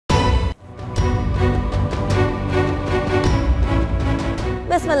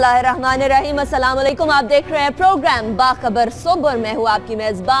बिस्मिल्लाहिर्रहमानिर्रहीम। अस्सलाम वालेकुम। आप देख रहे हैं प्रोग्राम बाखबर सुबह और मैं हूँ आपकी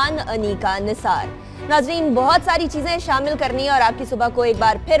मेज़बान अनीका निसार। नाज़रीन, बहुत सारी चीज़ें शामिल करनी है और आपकी सुबह को एक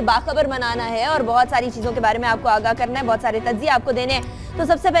बार फिर बाखबर बनाना है और बहुत सारी चीज़ों के बारे में आपको आगाह करना है, बहुत सारे तज्ज़िये आपको देने हैं। तो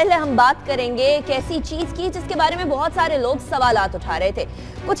सबसे पहले हम बात करेंगे एक ऐसी चीज़ की जिसके बारे में बहुत सारे लोग सवालात उठा रहे थे।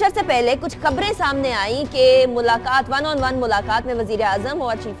 कुछ अर्से पहले कुछ खबरें सामने आई कि मुलाकात 1-on-1 मुलाकात में वज़ीर आज़म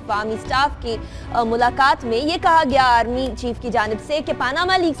और चीफ ऑफ आर्मी स्टाफ की मुलाकात में ये कहा गया आर्मी चीफ की जानिब से कि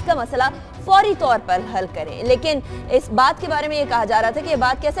पनामा लीक्स का मसला फौरी तौर पर हल करें। लेकिन इस बात के बारे में ये कहा जा रहा था कि ये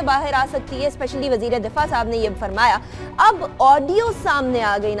बात कैसे बाहर आ सकती है, स्पेशली वज़ीर दिफा साहब ने ये फरमाया। अब ऑडियो सामने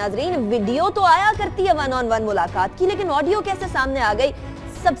आ गई। नाज़रीन, वीडियो तो आया करती है 1-on-1 मुलाकात की, लेकिन ऑडियो कैसे सामने आ गई,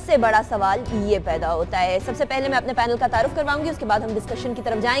 सबसे बड़ा सवाल ये पैदा होता है। सबसे पहले मैं अपने पैनल का तारुफ करवाऊंगी, उसके बाद हम डिस्कशन की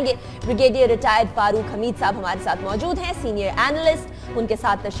तरफ जाएंगे। ब्रिगेडियर रिटायर्ड फारूक हमीद साहब हमारे साथ मौजूद हैं, सीनियर एनालिस्ट। उनके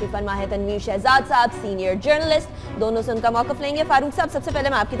साथ तशरीफ फरमा है तनवीर शहजाद साहब, सीनियर जर्नलिस्ट। दोनों से उनका मौक़िफ़ लेंगे। फारूक साहब, सबसे पहले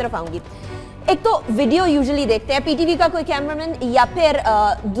मैं आपकी तरफ आऊंगी। एक तो वीडियो यूजुअली देखते हैं, पीटीवी का कोई कैमरामैन या फिर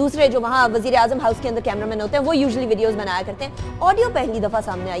दूसरे जो वहाँ वज़ीर आज़म हाउस के अंदर कैमरामैन होते हैं वो यूजुअली वीडियोस बनाया करते हैं। ऑडियो पहली दफ़ा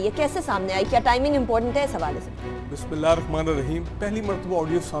सामने आई है, कैसे सामने आई, क्या टाइमिंग इंपॉर्टेंट है इस हवाले से? बिस्मिल्लाहिर्रहमानिर्रहीम। पहली मरतबा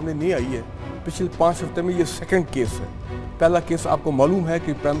ऑडियो सामने नहीं आई है, पिछले 5 हफ्ते में ये सेकंड केस है। पहला केस आपको मालूम है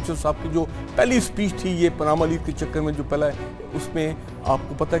कि प्राइम मिनिस्टर साहब की जो पहली स्पीच थी ये पनामा लीक के चक्कर में जो पहला है, उसमें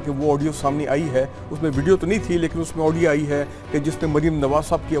आपको पता है कि वो ऑडियो सामने आई है। उसमें वीडियो तो नहीं थी लेकिन उसमें ऑडियो आई है कि जिसमें मरीम नवाज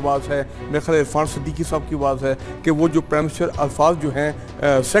साहब की आवाज़ है, मेरे ख्याल इरफान सिद्दीकी साहब की आवाज़ है कि वो जो प्राइम मिनिस्टर अल्फाज जो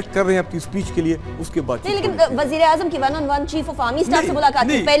हैं सेट कर रहे हैं अपनी स्पीच के लिए, उसके बाद नहीं, लेकिन वज़ीर आज़म की 1-on-1 chief of army staff से मुलाकात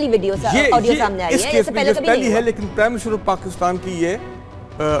की पहली वीडियो ऑडियो सामने आई है, इससे पहले कभी नहीं है। लेकिन प्राइम मिनिस्टर ऑफ पाकिस्तान की ये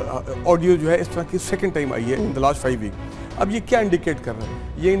ऑडियो जो है इस तरह की सेकंड टाइम आई है इन द लास्ट 5 वीक। अब ये क्या इंडिकेट कर रहा है?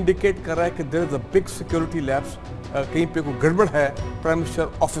 ये इंडिकेट कर रहा है कि there is a big security lapse, कहीं पे कोई गड़बड़ है प्राइम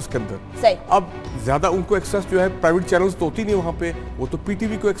मिनिस्टर ऑफिस के अंदर। अब ज्यादा उनको एक्सेस जो है प्राइवेट चैनल्स तो होती नहीं वहाँ पे, वो तो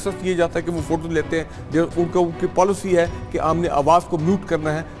पीटीवी को एक्सेस दिया जाता है कि वो फोटो लेते हैं। उनकी पॉलिसी है कि आपने आवाज़ को म्यूट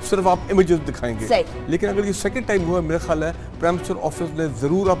करना है, सिर्फ आप इमेजेस दिखाएंगे। लेकिन अगर ये सेकंड टाइम हुआ, मेरा ख्याल है प्राइम मिनिस्टर ऑफिस ने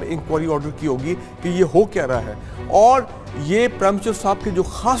ज़रूर अब इंक्वायरी ऑर्डर की होगी कि ये हो क्या रहा है। और ये प्राइम मिनिस्टर साहब के जो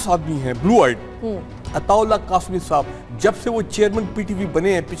खास आदमी हैं ब्लू आइड अताउल्लाह कासमी साहब, जब से वो चेयरमैन पीटीवी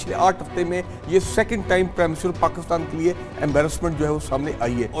बने हैं पिछले 8 हफ्ते में, ये second time prime minister Pakistan के लिए एम्बैरेसमेंट जो है वो सामने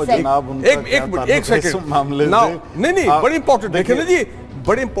आई है। एक सेकंड नहीं, बड़ी इंपॉर्टेंट देखें ना जी,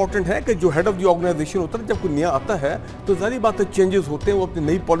 बड़े इंपॉर्टेंट है कि जो हेड ऑफ द ऑर्गेनाइजेशन होता है, जब कोई नया आता है तो जारी बात है चेंजेस होते हैं, वो अपनी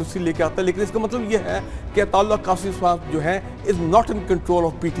नई पॉलिसी लेके आता है। लेकिन इसका मतलब ये है कि अताउल्लाह कासमी साहब जो है is not in control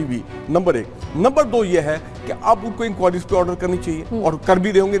of PTV, number 1। Number 2 ये है कि अब उनको इंक्वायरीज पे ऑर्डर करनी चाहिए और कर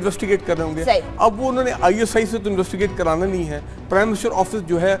भी रहे होंगे, इन्वेस्टिगेट कर रहे होंगे। अब वो उन्होंने ISI से तो इन्वेस्टिगेट कराना नहीं है। प्राइम मिनिस्टर ऑफिस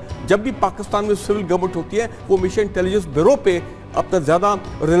जो है, जब भी पाकिस्तान में सिविल गवर्नमेंट होती है वो हमेशा इंटेलिजेंस ब्यूरो पे अपना ज़्यादा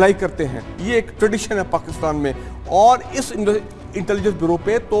रिलाई करते हैं, ये एक ट्रेडिशन है पाकिस्तान में। और इस इंटेलिजेंस ब्यूरो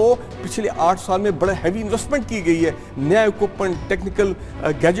पे तो पिछले 8 साल में बड़ा हैवी इन्वेस्टमेंट की गई है, नया इक्विपमेंट, टेक्निकल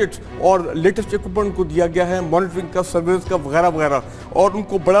गैजेट्स और लेटेस्ट इक्विपमेंट को दिया गया है, मॉनिटरिंग का, सर्वेलेंस का वगैरह वगैरह। और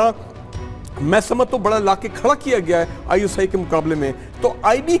उनको बड़ा, मैं समझ तो बड़ा लाके खड़ा किया गया है ISI के मुकाबले में। तो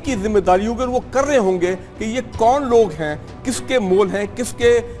IB की जिम्मेदारी अगर वो कर रहे होंगे कि ये कौन लोग हैं, किसके मोल हैं,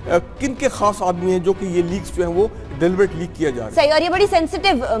 किन के खास आदमी हैं जो कि ये लीक्स जो हैं वो डेलिबरेट लीक किया जा रहा है। सही। और ये बड़ी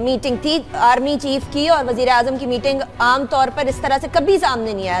सेंसिटिव मीटिंग थी आर्मी चीफ की और वजीर आजम की मीटिंग आम तौर पर इस तरह से कभी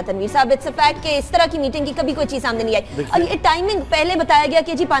सामने नहीं आया। तनवीर साहब, इट्स अ फैक्ट कि इस तरह की मीटिंग की कभी कोई चीज सामने नहीं आई। और ये टाइमिंग पहले बताया गया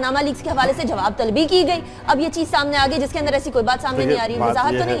कि जी पनामा लीक्स के हवाले से जवाब तलबी की गई, अब ये चीज सामने आ गई जिसके अंदर ऐसी कोई बात सामने नहीं आ रही,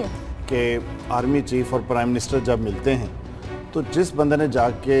 वजाहत तो नहीं है कि आर्मी चीफ और प्राइम मिनिस्टर जब मिलते हैं तो जिस बंदे ने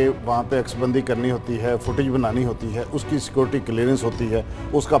जाके वहाँ पे अक्सबंदी करनी होती है, फुटेज बनानी होती है, उसकी सिक्योरिटी क्लियरेंस होती है,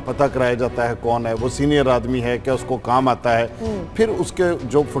 उसका पता कराया जाता है कौन है वो, सीनियर आदमी है क्या, उसको काम आता है, फिर उसके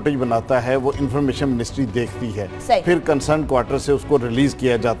जो फुटेज बनाता है वो इंफॉर्मेशन मिनिस्ट्री देखती है, फिर कंसर्न क्वार्टर से उसको रिलीज़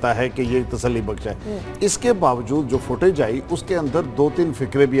किया जाता है कि ये तसल्ली बख्श है। इसके बावजूद जो फुटेज आई उसके अंदर 2-3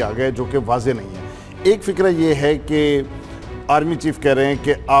 फिक्रे भी आ गए जो कि वाजे नहीं है। एक फिक्रा ये है कि आर्मी चीफ कह रहे हैं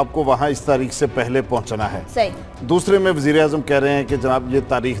कि आपको वहाँ इस तारीख से पहले पहुँचना है। सही। दूसरे में वज़ीर आज़म कह रहे हैं कि जनाब ये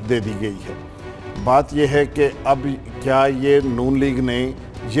तारीख दे दी गई है। बात यह है कि अब क्या ये नून लीग ने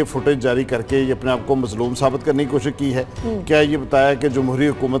ये फुटेज जारी करके ये अपने आप को मजलूम साबित करने की कोशिश की है? क्या ये बताया कि जमहूरी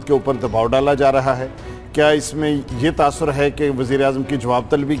हुकूमत के ऊपर दबाव डाला जा रहा है? क्या इसमें ये तासुर है कि वज़ीर आज़म की जवाब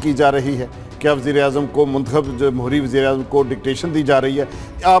तलबी की जा रही है? क्या वज़ीर आज़म को मुंतखब जमहूरी वज़ीर आज़म को डिक्टेशन दी जा रही है?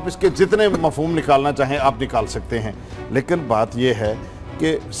 आप इसके जितने मफहूम निकालना चाहें आप निकाल सकते हैं, लेकिन बात यह है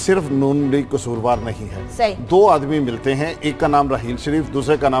कि सिर्फ नून लीग कसूरवार नहीं है। 2 आदमी मिलते हैं, एक का नाम राहील शरीफ,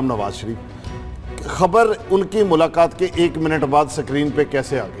 दूसरे का नाम नवाज शरीफ। खबर उनकी मुलाकात के 1 मिनट बाद स्क्रीन पे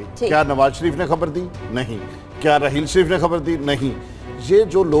कैसे आ गई? क्या नवाज शरीफ ने खबर दी? नहीं। क्या राहील शरीफ ने खबर दी? नहीं। یہ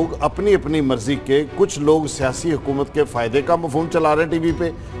جو لوگ اپنی اپنی مرضی کے، کچھ لوگ سیاسی حکومت کے فائدے کا مفہوم چلا رہے ہیں ٹی وی پہ،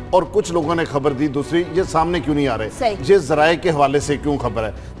 اور کچھ لوگوں نے خبر دی دوسری، یہ سامنے کیوں نہیں آ رہے؟ یہ ذرائع کے حوالے سے کیوں خبر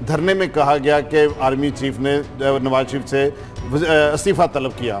ہے؟ دھرنے میں کہا گیا کہ آرمی چیف نے نواز شریف سے استعفیٰ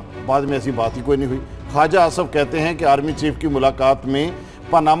طلب کیا، بعد میں ایسی بات ہی کوئی نہیں ہوئی۔ خواجہ آصف کہتے ہیں کہ آرمی چیف کی ملاقات میں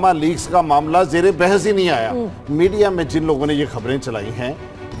پاناما لیکس کا معاملہ زیر بحث ہی نہیں آیا۔ میڈیا میں جن لوگوں نے یہ خبریں چلائی ہیں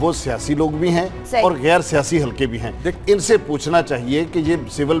وہ سیاسی لوگ بھی ہیں اور غیر سیاسی حلقے بھی ہیں۔ ان سے پوچھنا چاہیے کہ یہ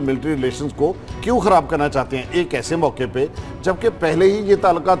سول ملٹری ریلیشنز کو کیوں خراب کرنا چاہتے ہیں ایک ایسے موقع پہ جبکہ پہلے ہی یہ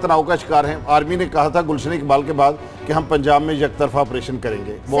تعلقات تناؤ کا شکار ہیں۔ آرمی نے کہا تھا گلشن اقبال کے بعد کہ ہم پنجاب میں یک طرفہ آپریشن کریں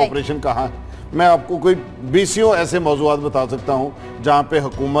گے، وہ آپریشن کہاں ہے؟ میں آپ کو کوئی 20 ایسے موضوعات بتا سکتا ہوں جہاں پہ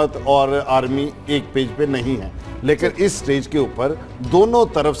حکومت اور آرمی ایک پیج پہ نہیں ہے، لیکن اس سٹیج کے اوپر دونوں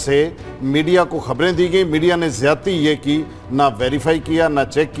طرف سے میڈیا کو خبریں دی گئی۔ میڈیا نے زیادتی یہ کی، نہ ویریفائی کیا نہ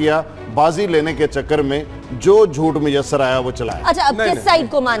چیک کیا، بازی لینے کے چکر میں جو جھوٹ میسر آیا وہ چلایا۔ اچھا اب کس سائیڈ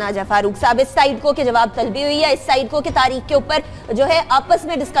کو مانا جائے فاروق صاحب؟ اس سائیڈ کو کہ جواب طلبی ہوئی ہے، اس سائیڈ کو کہ تاریخ کے اوپر جو ہے آپس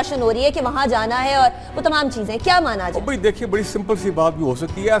میں ڈسکشن ہو رہی ہے کہ وہاں جانا ہے اور وہ تمام چیزیں، کیا مانا جائے؟ بھئی دیکھیے بڑی سمپل سی بات بھی ہو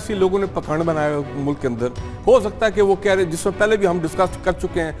سکتی ہے، ایسی لوگوں نے پکڑ بنایا ملک کے اندر، ہو سکتا ہے کہ وہ کہہ رہے جس میں پہلے بھی ہم ڈسکس کر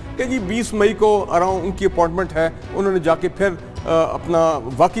چکے ہیں کہ جی 20 مئی کو اراؤنڈ ان کی اپوائنٹمنٹ ہے، انہوں نے جا کے پھر اپنا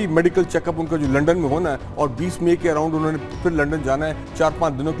واقعی میڈیکل چیک اپ ان کا جو لنڈن میں ہونا ہے اور 20 مئی کے اراؤنڈ انہوں نے پھر لنڈن جانا ہے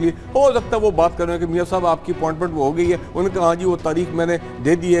 4-5 دنوں کے لیے۔ ہو سکتا ہے وہ بات کر رہے ہیں کہ میاں صاحب آپ کی اپوائنٹمنٹ وہ ہو گئی ہے، انہوں نے کہا ہاں جی وہ تاریخ میں نے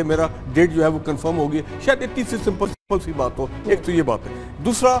دے دی ہے، میرا ڈیٹ جو ہے وہ کنفرم ہو گئی، شاید اتنی سی سمپل سی بات ہو۔ ایک تو یہ بات ہے،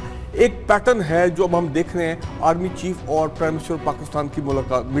 دوسرا ایک پیٹرن ہے جو اب ہم دیکھ رہے ہیں آرمی چیف اور پرائم منسٹر پاکستان کی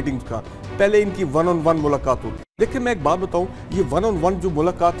ملاقات میٹنگز کا، پہلے ان کی 1-on-1 ملاقات ہوتی ہے۔ دیکھیں میں ایک بات بتاؤں، یہ 1-on-1 جو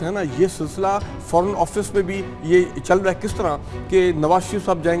ملاقات ہے نا، یہ سلسلہ فورن آفس میں بھی یہ چل رہا ہے کس طرح کہ نواز شریف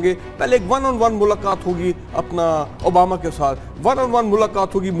صاحب جائیں گے، پہلے ایک 1-on-1 ملاقات ہوگی اپنا اوباما کے ساتھ، 1-on-1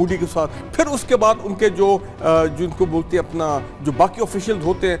 ملاقات ہوگی مودی کے ساتھ، پھر اس کے بعد ان کے جو ان کو بولتے ہیں اپنا جو باقی آفیشیل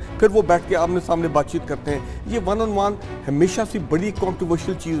ہوتے ہیں پھر وہ بیٹھ کے آمنے سامنے بات چیت کرتے ہیں۔ یہ 1-on-1 ہمیشہ سے بڑی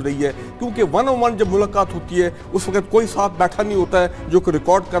کنٹروورشل چیز رہی ہے، کیونکہ 1-on-1 جب ملاقات ہوتی ہے اس وقت کوئی ساتھ بیٹھا نہیں ہوتا ہے جو کہ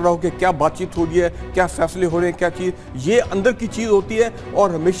ریکارڈ کر رہا ہو کہ کیا بات چیت ہو رہی ہے، کیا فیصلے ہو رہے ہیں، کیا چیز، یہ اندر کی چیز ہوتی ہے۔ اور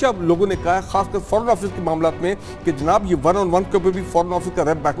ہمیشہ لوگوں نے کہا ہے خاص کر فورن آفس کے معاملات میں کہ جناب یہ 1-on-1 کے اوپر بھی فورن آفس کا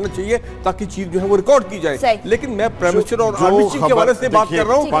ریپ بیٹھنا چاہیے تاکہ چیز جو ہے وہ ریکارڈ کی جائے۔ لیکن میں پرائم منسٹر اور آرمی چیف کے حوالے سے بات کر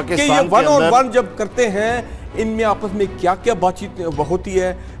رہا ہوں کہ یہ 1-on-1 جب کرتے ہیں ان میں آپس میں کیا کیا بات چیت ہوتی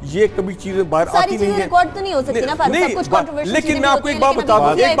ہے، یہ کبھی چیزیں باہر آتی نہیں ہیں، ریکارڈ تو نہیں ہو سکتی نا فاروق صاحب، کچھ کنٹروورشل لیکن میں آپ کو ایک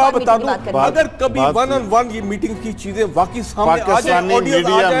بات بتا دوں، اگر کبھی 1-on-1 یہ میٹنگ کی چیزیں واقعی سامنے آ جائیں، آڈیوز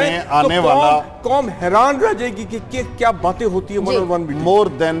آ جائیں تو قوم حیران رہ جائے گی کہ کیا باتیں ہوتی ہیں 1-on-1 میٹنگ۔ مور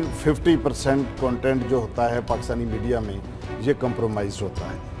دین 50% کنٹینٹ جو ہوتا ہے پاکستانی میڈیا میں یہ کمپرومائز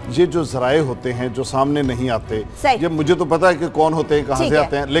ہوتا ہے۔ یہ جو ذرائع ہوتے ہیں جو سامنے نہیں آتے، یہ مجھے تو پتا ہے کہ کون ہوتے ہیں، کہاں سے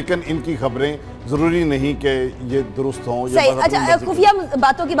آتے ہیں، لیکن ان کی خبریں ضروری نہیں کہ یہ درست ہوں۔ اچھا خفیہ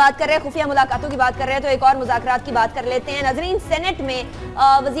باتوں کی بات کر رہے ہیں، خفیہ ملاقاتوں کی بات کر رہے ہیں، تو ایک اور مذاکرات کی بات کر لیتے ہیں۔ ناظرین، سینٹ میں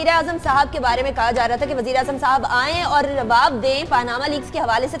وزیر اعظم صاحب کے بارے میں کہا جا رہا تھا کہ وزیر اعظم صاحب آئیں اور جواب دیں پاناما لیکس کے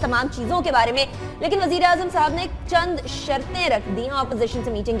حوالے سے تمام چیزوں کے بارے میں، لیکن وزیر اعظم صاحب نے چند شرطیں رکھ دیں اپوزیشن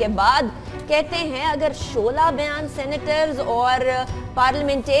سے میٹنگ کے بعد۔ کہتے ہیں اگر شعلہ بیان سینیٹرز اور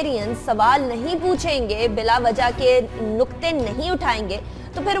پارلیمنٹیرین سوال نہیں پوچھیں گے، بلا وجہ کے نقطے نہیں اٹھائیں گے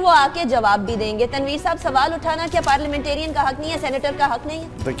تو پھر وہ آ کے جواب بھی دیں گے۔ تنویر صاحب، سوال اٹھانا کیا پارلیمنٹیرین کا حق نہیں ہے، سینیٹر کا حق نہیں ہے؟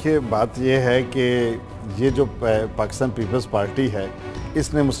 دیکھیے بات یہ ہے کہ یہ جو پاکستان پیپلز پارٹی ہے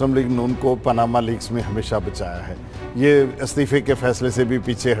اس نے مسلم لیگ نون کو پاناما لیکس میں ہمیشہ بچایا ہے۔ یہ استعفے کے فیصلے سے بھی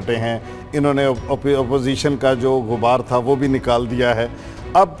پیچھے ہٹے ہیں، انہوں نے اپوزیشن کا جو غبار تھا وہ بھی نکال دیا ہے۔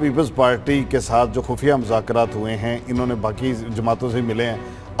 اب پیپلز پارٹی کے ساتھ جو خفیہ مذاکرات ہوئے ہیں، انہوں نے باقی جماعتوں سے ملے ہیں،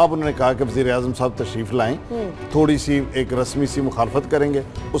 اب انہوں نے کہا کہ وزیر اعظم صاحب تشریف لائیں، تھوڑی سی ایک رسمی سی مخالفت کریں گے،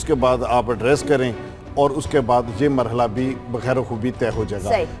 اس کے بعد آپ ایڈریس کریں اور اس کے بعد یہ مرحلہ بھی بخیر و خوبی طے ہو جائے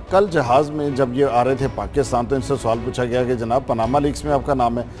گا۔ کل جہاز میں جب یہ آ رہے تھے پاکستان تو ان سے سوال پوچھا گیا کہ جناب پاناما لیکس میں آپ کا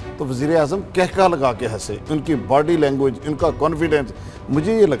نام ہے، تو وزیر اعظم کہکا لگا کے ہنسے، ان کی باڈی لینگویج، ان کا کانفیڈنس،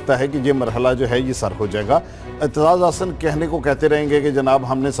 مجھے یہ لگتا ہے کہ یہ مرحلہ جو ہے یہ سر ہو جائے گا۔ اعتزاز حسن کہنے کو کہتے رہیں گے کہ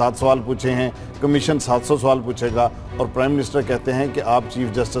جناب ہم نے 7 سوال پوچھے ہیں، کمیشن 700 سوال پوچھے گا، اور پرائم منسٹر کہتے ہیں کہ آپ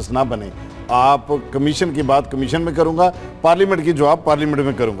چیف جسٹس نہ بنیں، آپ کمیشن کی بات کمیشن میں کروں گا، پارلیمنٹ کی جواب پارلیمنٹ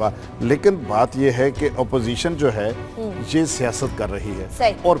میں کروں گا۔ لیکن بات یہ ہے کہ اپوزیشن جو ہے یہ سیاست کر رہی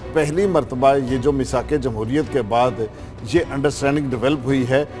ہے، اور پہلی مرتبہ یہ جو میثاق جمہوریت کے بعد یہ انڈرسٹینڈنگ ڈیولپ ہوئی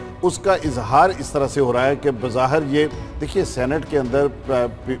ہے، اس کا اظہار اس طرح سے ہو رہا ہے کہ بظاہر یہ دیکھیے سینٹ کے اندر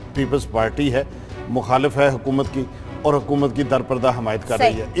پیپلز پارٹی ہے، مخالف ہے حکومت کی، اور حکومت کی درپردہ حمایت کر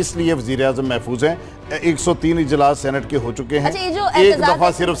رہی ہے، اس لیے وزیر اعظم محفوظ ہیں۔ 103 اجلاس سینٹ کے ہو چکے ہیں، ایک دفعہ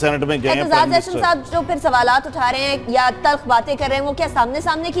صرف سینٹ میں گئے ہیں۔ صاحب جو پھر سوالات اٹھا رہے ہیں یا تلخ باتیں کر رہے ہیں، وہ کیا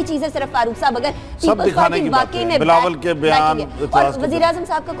سامنے کی چیزیں صرف فاروق صاحب اگر سب دکھانے کی بات ہے، بلاول کے بیان، وزیر اعظم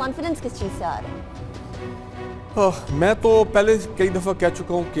صاحب کا کانفیڈنس کس چیز سے آ رہا ہے؟ میں تو پہلے کئی دفعہ کہہ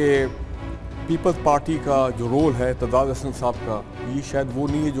چکا ہوں کہ پیپلز پارٹی کا جو رول ہے تداد حسن صاحب کا، یہ شاید وہ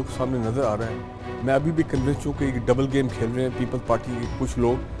نہیں ہے جو سامنے نظر آ رہا ہے۔ میں ابھی بھی کنونس ہوں کہ یہ ڈبل گیم کھیل رہے ہیں پیپلز پارٹی کے کچھ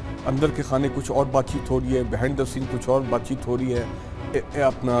لوگ، اندر کے خانے کچھ اور بات چیت ہو رہی ہے، بیہائنڈ دا سین کچھ اور بات چیت ہو رہی ہے۔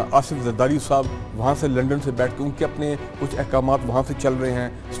 اپنا آصف زرداری صاحب وہاں سے لنڈن سے بیٹھ کے ان کے اپنے کچھ احکامات وہاں سے چل رہے ہیں،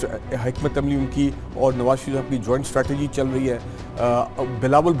 حکمت عملی ان کی اور نواز شریف صاحب کی جوائنٹ اسٹریٹجی چل رہی ہے۔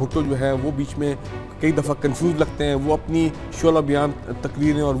 بلاول بھٹو جو ہیں وہ بیچ میں کئی دفعہ کنفیوز لگتے ہیں، وہ اپنی شعلہ بیان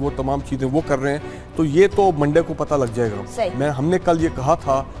تقریریں اور وہ تمام چیزیں وہ کر رہے ہیں، تو یہ تو منڈے کو پتہ لگ جائے گا۔ ہم نے کل یہ کہا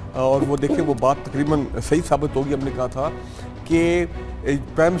تھا اور وہ دیکھیں وہ بات تقریباً صحیح ثابت ہوگی، ہم نے کہا تھا کہ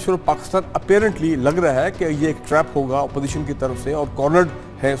prime minister of Pakistan apparently لگ رہا ہے کہ یہ ایک ٹریپ ہوگا اپوزیشن کی طرف سے اور کارنرڈ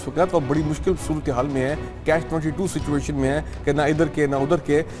ہے اس وقت، اور بڑی مشکل صورتحال میں ہے، کیش 22 سچویشن میں ہے کہ نہ ادھر کے نہ ادھر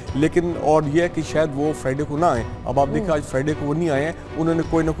کے، لیکن اور یہ ہے کہ شاید وہ فرائیڈے کو نہ آئیں۔ اب آپ دیکھیں آج فرائیڈے کو وہ نہیں آئے ہیں، انہوں نے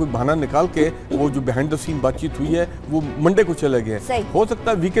کوئی نہ کوئی بہانہ نکال کے وہ جو بیہائنڈ دا سین بات چیت ہوئی ہے وہ منڈے کو چلے گئے۔ ہو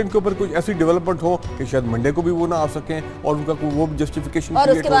سکتا ہے ویکینڈ کے اوپر کچھ ایسی ڈیولپمنٹ ہو کہ شاید منڈے کو بھی وہ نہ آ سکیں اور ان کا کوئی وہ جسٹیفیکیشن اور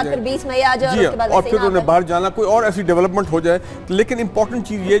اس کے بعد پھر 20 مئی آ جائے اور پھر انہیں باہر جانا، کوئی اور ایسی ڈیولپمنٹ ہو جائے۔ لیکن امپورٹنٹ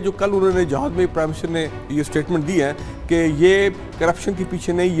چیز یہ جو کل انہوں نے جہاز میں پرائم منسٹر نے یہ اسٹیٹمنٹ دی ہے کہ یہ کرپشن کے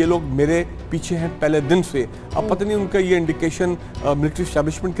پیچھے نہیں، یہ لوگ میرے پیچھے ہیں پہلے دن سے۔ اب پتہ نہیں ان کا یہ انڈیکیشن ملٹری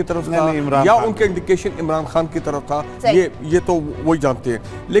اسٹیبلشمنٹ کی طرف تھا یا ان کے انڈیکیشن عمران خان کی طرف تھا، یہ تو وہی جانتے ہیں۔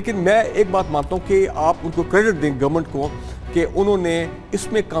 لیکن میں ایک بات مانتا ہوں کہ آپ ان کو کریڈٹ دیں گورنمنٹ کو کہ انہوں نے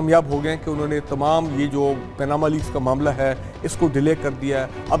اس میں کامیاب ہو گئے کہ انہوں نے تمام یہ جو پیناما لیکس کا معاملہ ہے اس کو ڈیلے کر دیا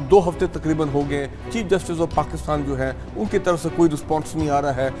ہے۔ اب 2 ہفتے تقریباً ہو گئے، چیف جسٹس آف پاکستان جو ہیں ان کی طرف سے کوئی رسپانس نہیں آ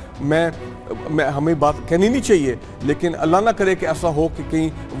رہا ہے۔ ہمیں بات کہنی نہیں چاہیے، لیکن اللہ نہ کرے کہ ایسا ہو کہ کہیں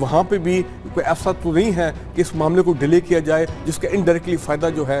وہاں پہ بھی کوئی ایسا تو نہیں ہے کہ اس معاملے کو ڈیلے کیا جائے جس کا انڈائریکٹلی فائدہ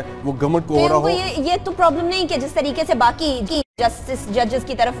جو ہے وہ گورنمنٹ کو ہو رہا ہو۔ یہ تو پرابلم نہیں کہ جس طریقے سے باقی ججز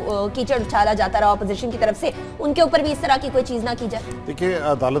کی طرف کیچڑ اچھالا جاتا رہا اپوزیشن کی طرف سے، ان کے اوپر بھی اس طرح کی کوئی چیز نہ کی جائے۔ دیکھیں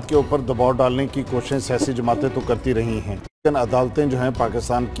عدالت کے اوپر دباؤ ڈالنے کی کوشش سیاسی جماعتیں تو کرتی رہی ہیں، لیکن عدالتیں جو ہیں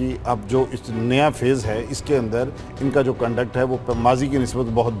پاکستان کی اب جو اس نیا فیز ہے اس کے اندر ان کا جو کنڈکٹ ہے وہ ماضی کی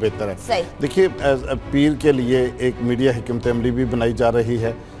نسبت بہت بہتر ہے۔ دیکھیے پیر کے لیے ایک میڈیا حکمت عملی بھی بنائی جا رہی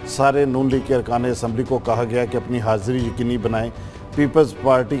ہے، سارے نون لیگ کے ارکان اسمبلی کو کہا گیا کہ اپنی حاضری یقینی بنائیں۔ پیپلز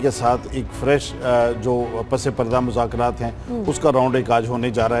پارٹی کے ساتھ ایک فریش جو پس پردہ مذاکرات ہیں اس کا راؤنڈ ایک آج ہونے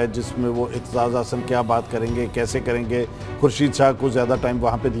جا رہا ہے، جس میں وہ اعتزاز حسن کیا بات کریں گے، کیسے کریں گے، خورشید شاہ کو زیادہ ٹائم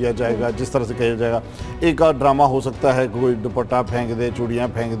وہاں پہ دیا جائے گا، جس طرح سے کہا جائے گا۔ ایک اور ڈرامہ ہو سکتا ہے کوئی دوپٹہ پھینک دے، چوڑیاں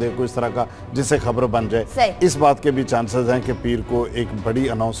پھینک دے، کوئی اس طرح کا جس سے خبر بن جائے۔ اس بات کے بھی چانسز ہیں کہ پیر کو ایک بڑی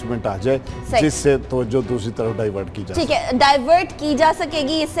اناؤنسمنٹ آ جائے جس سے توجہ دوسری طرف ڈائیورٹ کی جائے۔ ٹھیک ہے، ڈائیورٹ کی جا سکے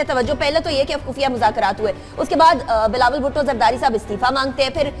گی اس سے توجہ۔ پہلے تو یہ کہ خفیہ مذاکرات ہوئے، اس کے بعد بلاول بھٹو زرداری صاحب استعفیٰ مانگتے ہیں،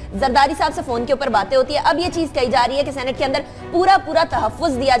 پھر زرداری صاحب سے فون کے اوپر باتیں ہوتی ہیں۔ اب یہ چیز کہی جا رہی ہے کہ سینٹ کے اندر پورا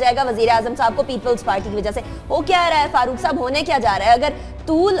تحفظ دیا جائے گا وزیر اعظم صاحب کو پیپلز پارٹی کی وجہ سے۔ ہو کیا رہا ہے فاروق صاحب، ہونے کیا جا رہا ہے؟ اگر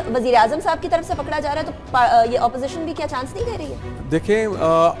طول وزیر اعظم صاحب کی طرف سے پکڑا جا رہا ہے تو یہ اپوزیشن بھی کیا چانس نہیں دے رہی ہے؟ دیکھیں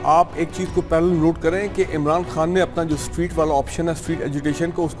آپ ایک چیز کو پہلے نوٹ کریں کہ عمران خان نے اپنا جو اسٹریٹ والا آپشن ہے اسٹریٹ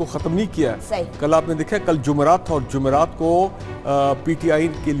ایجوٹیشن کو اس کو ختم نہیں کیا ہے۔ کل آپ نے دیکھا کل جمعرات تھا اور جمعرات کو پی ٹی آئی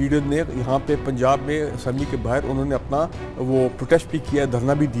کے لیڈر نے یہاں پہ پنجاب میں اسمبلی کے باہر انہوں نے اپنا وہ پروٹیسٹ بھی کیا ہے،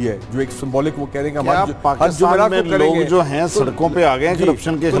 دھرنا بھی دیا ہے، جو ایک سمبولک وہ کہہ رہے ہیں کہ پاکستان میں لوگ جو ہیں سڑکوں پہ آ گئے ہیں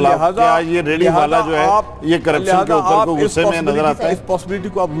کرپشن کے خلاف، کیا یہ ریڈی والا جو ہے یہ کرپشن کے اوپر کو غصے میں نظر آتا ہے؟ اس پاسبلٹی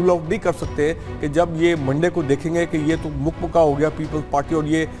کو آپ رول آؤٹ نہیں کر سکتے کہ جب یہ منڈے کو دیکھیں گے کہ یہ تو مکمکہ ہو گیا پیپلز پارٹی اور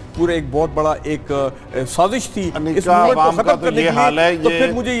یہ پورے ایک بہت بڑا ایک سازش تھی اس موومنٹ کو ختم کرنے کے لیے، تو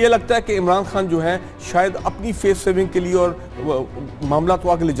پھر مجھے یہ لگتا ہے کہ عمران خان جو ہے شاید اپنی فیس سیونگ کے لیے اور معاملات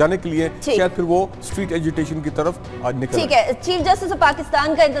کو آگے لے جانے کے لیے شاید پھر وہ اسٹریٹ ایجوٹیشن کی طرف آج نکل۔ ٹھیک ہے، چیف جسٹس آف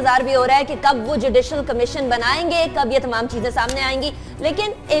پاکستان کا انتظار بھی ہو رہا ہے کہ کب وہ جوڈیشل کمیشن بنائیں گے، کب یہ تمام چیزیں سامنے آئیں گی،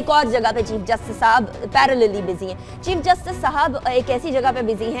 لیکن ایک اور جگہ پہ چیف جسٹس صاحب پیراللی بزی ہیں۔ چیف جسٹس صاحب ایک ایسی جگہ پہ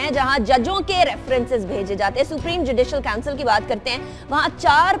بزی ہیں جہاں ججوں کے ریفرنسز بھیجے جاتے ہیں۔ سپریم جوڈیشل کونسل کی بات کرتے ہیں، وہاں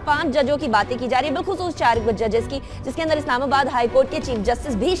 4-5 ججوں کی باتیں کی جا رہی ہیں، بالخصوص 4 ججز کی، جس کے اندر اسلام آباد ہائی کورٹ کے چیف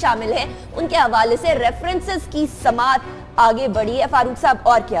جسٹس بھی شامل ہیں۔ ان کے حوالے سے ریفرنسز کی سماعت آگے بڑھی ہے۔ فاروق صاحب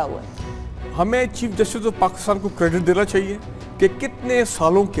اور کیا ہوا ہے؟ ہمیں چیف جسٹس آف پاکستان کو کریڈٹ دینا چاہیے کہ کتنے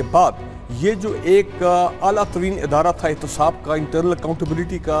سالوں کے بعد یہ جو ایک اعلیٰ ترین ادارہ تھا احتساب کا، انٹرنل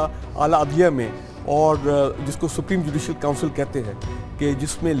اکاؤنٹیبلٹی کا اعلیٰ عدلیہ میں، اور جس کو سپریم جوڈیشل کاؤنسل کہتے ہیں, کہ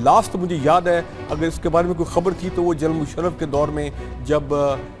جس میں لاسٹ مجھے یاد ہے, اگر اس کے بارے میں کوئی خبر تھی تو وہ جنرل مشرف کے دور میں جب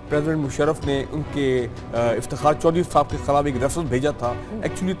پریزیڈنٹ مشرف نے ان کے افتخار چودھری صاحب کے خلاف ایک ریفرنس بھیجا تھا,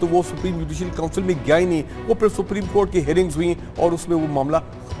 ایکچولی تو وہ سپریم جوڈیشل کاؤنسل میں گیا ہی نہیں, وہ پھر سپریم کورٹ کی ہیئرنگز ہوئیں اور اس میں وہ معاملہ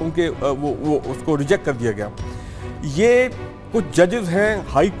ان کے وہ اس کو ریجیکٹ کر دیا گیا. یہ کچھ ججز ہیں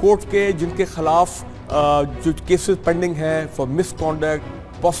ہائی کورٹ کے جن کے خلاف جو کیسز پینڈنگ ہیں for miss conduct,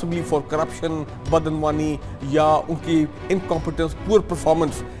 possibly for corruption, بدعنوانی یا ان کی انکمپیٹنس, پور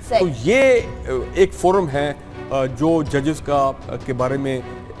پرفارمنس. تو یہ ایک فورم ہے جو ججز کے بارے میں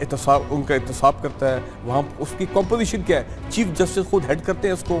ان کا احتساب کرتا ہے. وہاں اس کی کمپوزیشن کیا ہے, چیف جسٹس خود ہیڈ کرتے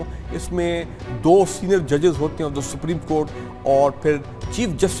ہیں اس کو, اس میں 2 سینئر ججز ہوتے ہیں آف دا سپریم کورٹ, اور پھر چیف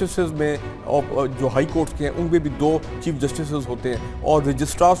جسٹسز میں جو ہائی کورٹس کے ہیں ان میں بھی 2 چیف جسٹسز ہوتے ہیں, اور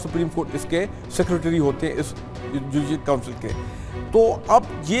رجسٹرار سپریم کورٹ اس کے سیکریٹری ہوتے ہیں اس جوڈیشل کاؤنسل کے. تو اب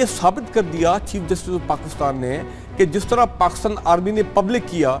یہ ثابت کر دیا چیف جسٹس آف پاکستان نے کہ جس طرح پاکستان آرمی نے پبلک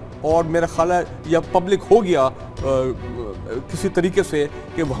کیا, اور میرا خیال ہے یا پبلک ہو گیا کسی طریقے سے,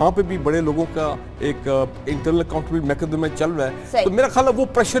 کہ وہاں پہ بھی بڑے لوگوں کا ایک انٹرنل اکاؤنٹیبلٹی میکانزم چل رہا ہے, تو میرا خیال ہے وہ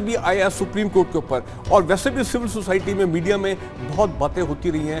پریشر بھی آیا ہے سپریم کورٹ کے اوپر. اور ویسے بھی سول سوسائٹی میں, میڈیا میں بہت باتیں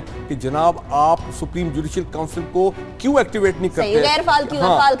ہوتی رہی ہیں کہ جناب آپ سپریم جوڈیشل کاؤنسل کو کیوں ایکٹیویٹ نہیں کرتے, غیر فعال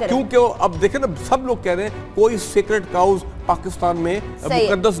کیوں, کیونکہ اب دیکھیں نا سب لوگ کہہ رہے ہیں کوئی سیکرٹ کاؤز پاکستان میں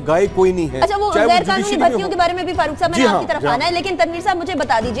مقدس گائے کوئی نہیں ہے. اچھا, وہ غیر قانونی بھرتیوں کے بارے میں بھی فاروق صاحب میں آپ کی طرف آنا ہے, لیکن تنویر صاحب مجھے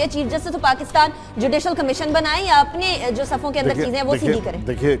بتا دیجئے, chief justice of Pakistan judicial commission بنائیں یا اپنے جو صفوں کے اندر چیزیں وہ سیدھی کریں؟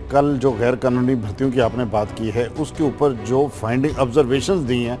 دیکھیں, کل جو غیر قانونی بھرتیوں کی آپ نے بات کی ہے اس کے اوپر جو فائنڈنگ آبزرویشنز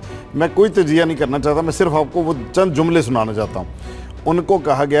دی ہیں, میں کوئی تجزیہ نہیں کرنا چاہتا, میں صرف آپ کو وہ چند جملے سنانا چاہتا ہوں. ان کو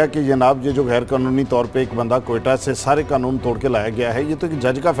کہا گیا کہ جناب یہ جو غیر قانونی طور پہ ایک بندہ کوئٹہ سے سارے قانون توڑ کے لایا گیا ہے, یہ تو ایک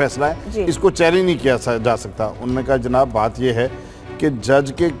جج کا فیصلہ ہے, اس کو چیلنج نہیں کیا جا سکتا. انہوں نے کہا جناب بات یہ ہے کہ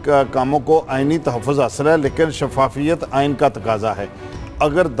جج کے کاموں کو آئینی تحفظ حاصل ہے, لیکن شفافیت آئین کا تقاضا ہے.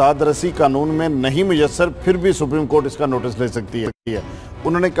 اگر داد رسی قانون میں نہیں میسر پھر بھی سپریم کورٹ اس کا نوٹس لے سکتی ہے.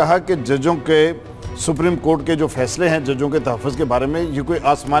 انہوں نے کہا کہ ججوں کے سپریم کورٹ کے جو فیصلے ہیں ججوں کے تحفظ کے بارے میں یہ کوئی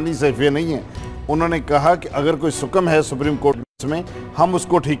آسمانی صحیفے نہیں ہیں. انہوں نے کہا کہ اگر کوئی سکم ہے سپریم کورٹ میں ہم اس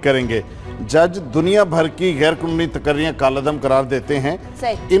کو ٹھیک کریں گے. جج دنیا بھر کی غیر قانونی تقرریاں کالعدم قرار دیتے ہیں,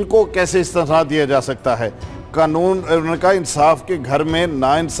 ان کو کیسے استثنا دیا جا سکتا ہے؟ قانون, انہوں نے کہا انصاف کے گھر میں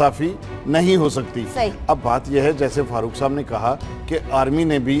ناانصافی نہیں ہو سکتی. اب بات یہ ہے جیسے فاروق صاحب نے کہا کہ آرمی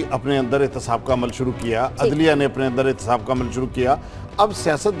نے بھی اپنے اندر احتساب کا عمل شروع کیا, عدلیہ نے اپنے اندر احتساب کا عمل شروع کیا. اب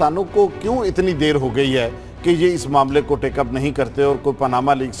سیاستدانوں کو کیوں اتنی دیر ہو گئی ہے کہ یہ اس معاملے کو ٹیک اپ نہیں کرتے اور کوئی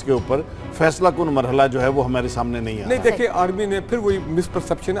پاناما لیکس کے اوپر فیصلہ کن مرحلہ جو ہے وہ ہمارے سامنے نہیں آیا؟ نہیں دیکھیں, آرمی نے پھر وہی مس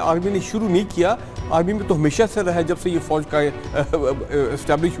پرسپشن ہے, آرمی نے شروع نہیں کیا. آرمی میں تو ہمیشہ سے رہا ہے جب سے یہ فوج کا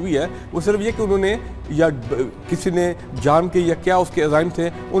اسٹیبلش ہوئی ہے. وہ صرف یہ کہ انہوں نے یا کسی نے جان کے یا کیا اس کے عزائم تھے,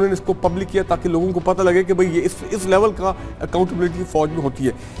 انہوں نے اس کو پبلک کیا تاکہ لوگوں کو پتہ لگے کہ بھئی یہ اس لیول کا اکاؤنٹیبلٹی فوج میں ہوتی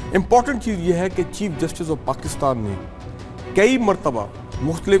ہے. امپورٹنٹ چیز یہ ہے کہ چیف جسٹس آف پاکستان نے کئی مرتبہ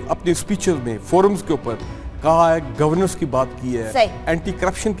مختلف اپنے اسپیچز میں فورمز کے اوپر کہا ہے, گورننس کی بات کی ہے, اینٹی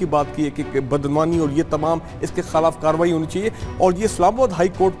کرپشن کی بات کی ہے کہ بدعنوانی اور یہ تمام اس کے خلاف کارروائی ہونی چاہیے. اور یہ اسلام آباد ہائی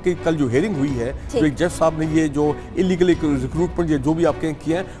کورٹ کی کل جو ہیئرنگ ہوئی ہے, جو ایک جج صاحب نے یہ جو انلیگل ریکروٹمنٹ یا جو بھی آپ کہیں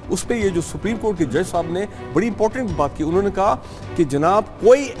کیا ہے, اس پہ یہ جو سپریم کورٹ کے جج صاحب نے بڑی امپورٹنٹ بات کی. انہوں نے کہا کہ جناب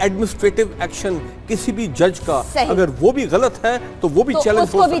کوئی ایڈمنسٹریٹو ایکشن کسی بھی جج کا اگر وہ بھی غلط ہے تو وہ بھی چیلنج,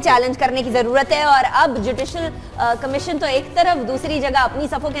 اس کو بھی چیلنج کرنے کی ضرورت ہے. اور اب جوڈیشل کمیشن تو ایک طرف, دوسری جگہ اپنی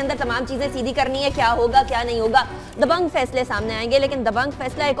صفوں کے اندر تمام چیزیں سیدھی کرنی ہے, کیا ہوگا کیا نہیں ہوگا. دبنگ فیصلے سامنے آئیں گے, لیکن دبنگ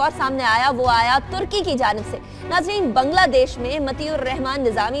فیصلہ ایک اور سامنے آیا, وہ آیا ترکی کی جانب سے. ناظرین, بنگلہ دیش میں مطیع الرحمان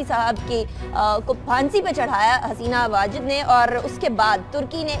نظامی صاحب کی کو پھانسی پہ چڑھایا حسینہ واجد نے, اور اس کے بعد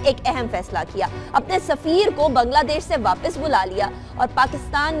ترکی نے ایک اہم فیصلہ کیا, اپنے سفیر کو بنگلہ دیش سے واپس بلا لیا, اور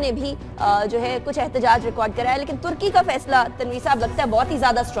پاکستان نے بھی جو ہے کچھ احتجاج ریکارڈ کرایا. لیکن ترکی کا فیصلہ تنویر صاحب لگتا ہے بہت ہی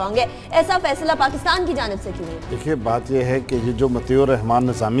زیادہ اسٹرانگ ہے, ایسا فیصلہ پاکستان کی جانب سے کیوں نہیں؟ دیکھیے, بات یہ ہے کہ یہ جو مطیع الرحمان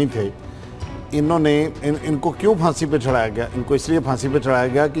نظامی تھے, انہوں نے ان کو کیوں پھانسی پہ چڑھایا گیا؟ ان کو اس لیے پھانسی پہ چڑھایا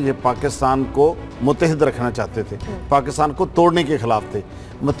گیا کہ یہ پاکستان کو متحد رکھنا چاہتے تھے, پاکستان کو توڑنے کے خلاف تھے.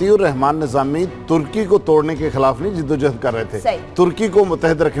 مطیع الرحمان نظامی ترکی کو توڑنے کے خلاف نہیں جدوجہد کر رہے تھے, ترکی کو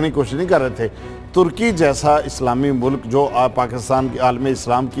متحد رکھنے کی کوشش نہیں کر رہے تھے. ترکی جیسا اسلامی ملک جو پاکستان کے عالم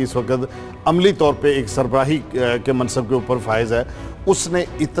اسلام کی اس وقت عملی طور پہ ایک سربراہی کے منصب کے اوپر فائز ہے, اس نے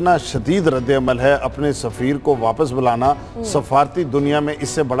اتنا شدید رد عمل ہے اپنے سفیر کو واپس بلانا. سفارتی دنیا میں اس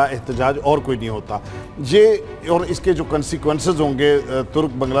سے بڑا احتجاج اور کوئی نہیں ہوتا. یہ اور اس کے جو کنسیکوینسز ہوں گے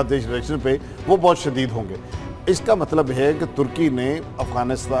ترک بنگلہ دیش ریلیشن پہ, وہ بہت شدید ہوں گے. اس کا مطلب ہے کہ ترکی نے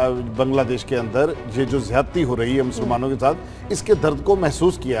افغانستان بنگلہ دیش کے اندر یہ جو زیادتی ہو رہی ہے مسلمانوں کے ساتھ اس کے درد کو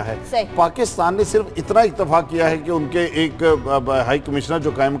محسوس کیا ہے. پاکستان نے صرف اتنا اتفاق کیا ہے کہ ان کے ایک ہائی کمشنر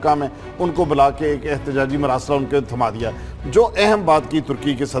جو قائم مقام ہے ان کو بلا کے ایک احتجاجی مراسلہ ان کے تھما دیا. جو اہم بات کی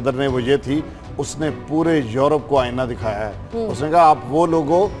ترکی کے صدر نے وہ یہ تھی اس نے پورے یورپ کو آئینہ دکھایا ہے. اس نے کہا آپ وہ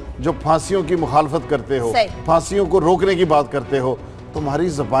لوگوں جو پھانسیوں کی مخالفت کرتے ہو, پھانسیوں کو روکنے کی بات کرتے ہو, تمہاری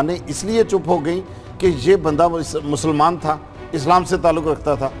زبانیں اس لیے چپ ہو گئیں کہ یہ بندہ مسلمان تھا, اسلام سے تعلق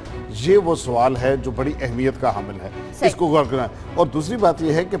رکھتا تھا. یہ وہ سوال ہے جو بڑی اہمیت کا حامل ہے, اس کو غور کرنا ہے. اور دوسری بات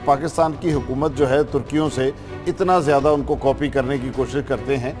یہ ہے کہ پاکستان کی حکومت جو ہے ترکیوں سے اتنا زیادہ ان کو کاپی کرنے کی کوشش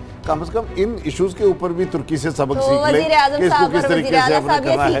کرتے ہیں, کم از کم ان ایشوز کے اوپر بھی ترکی سے سبق سیکھ لیں کہ اس کو کس طریقے سے اپنے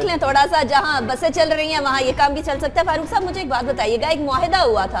کرنا ہے. سیکھ لیں تھوڑا سا, جہاں بسیں چل رہی ہیں وہاں یہ کام بھی چل سکتا ہے. فاروق صاحب مجھے ایک بات بتائیے گا, ایک معاہدہ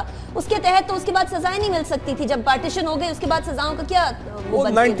ہوا تھا اس کے تحت تو اس کے بعد سزائیں نہیں مل سکتی تھی, جب پارٹیشن ہو گئی اس کے بعد سزاؤں کا کیا؟ وہ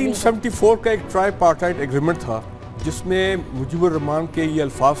 1974 کا ایک ٹرائی پارٹائٹ ایگریمنٹ تھا جس میں مجیب الرحمان کے یہ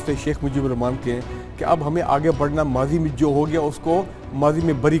الفاظ تھے, شیخ مجیب الرحمان کے, کہ اب ہمیں آگے بڑھنا, ماضی میں جو ہو گیا اس کو ماضی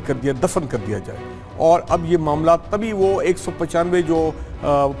میں بری کر دیا, دفن کر دیا جائے. اور اب یہ معاملات تبھی وہ 195 جو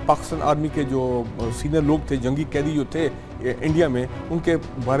پاکستان آرمی کے جو سینئر لوگ تھے, جنگی قیدی جو تھے انڈیا میں, ان کے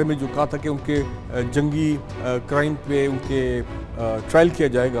بارے میں جو کہا تھا کہ ان کے جنگی کرائم پہ ان کے ٹرائل کیا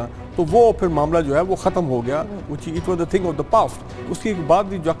جائے گا, تو وہ پھر معاملہ جو ہے وہ ختم ہو گیا. It was the thing of the past. اس کے بعد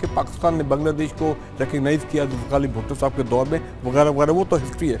بھی جا کے پاکستان نے بنگلہ دیش کو ریکگنائز کیا ذوالفقار بھٹو صاحب کے دور میں وغیرہ وغیرہ, وہ تو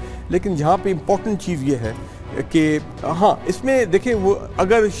ہسٹری ہے. لیکن یہاں پہ امپورٹنٹ چیز یہ ہے کہ ہاں اس میں دیکھیں, وہ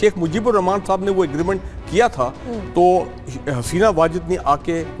اگر شیخ مجیب الرحمان صاحب نے وہ ایگریمنٹ کیا تھا تو حسینہ واجد نے آ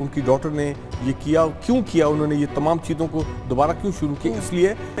کے ان کی ڈاٹر نے یہ کیا, کیوں کیا انہوں نے یہ تمام چیزوں کو دوبارہ کیوں شروع کیا؟ اس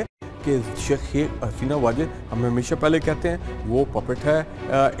لیے کہ شیخ حسینہ واجد, ہم ہمیشہ پہلے کہتے ہیں وہ پپٹ ہے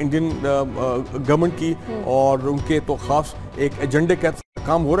انڈین گورنمنٹ کی, اور ان کے تو خاص ایک ایجنڈے کا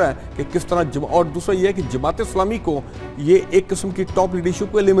کام ہو رہا ہے کہ کس طرح اور دوسرا یہ ہے کہ جماعت اسلامی کو یہ ایک قسم کی ٹاپ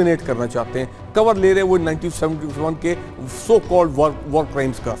لیڈرشپ کو ایلیمینیٹ کرنا چاہتے ہیں, کور لے رہے ہیں وہ 1971 کے سو کالڈ وار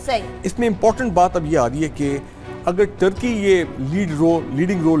کرائمز کا. اس میں امپورٹنٹ بات اب یہ آ رہی ہے کہ اگر ترکی یہ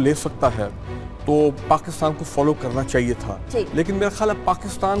لیڈنگ رول لے سکتا ہے تو پاکستان کو فالو کرنا چاہیے تھا. لیکن میرا خیال ہے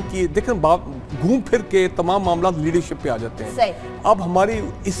پاکستان کی دیکھیں گھوم پھر کے تمام معاملات لیڈرشپ پہ آ جاتے ہیں. اب ہماری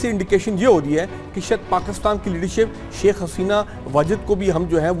اس سے انڈیکیشن یہ ہو رہی ہے کہ شاید پاکستان کی لیڈرشپ شیخ حسینہ واجد کو بھی ہم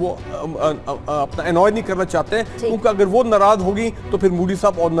جو ہے وہ اپنا انوائے نہیں کرنا چاہتے ہیں, کیونکہ اگر وہ ناراض ہوگی تو پھر مودی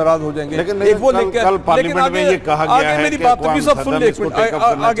صاحب اور ناراض ہو جائیں گے. لیکن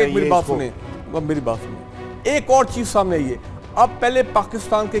آگے میری بات سنیں, میری بات سنیں. ایک اور چیز سامنے آئی ہے, اب پہلے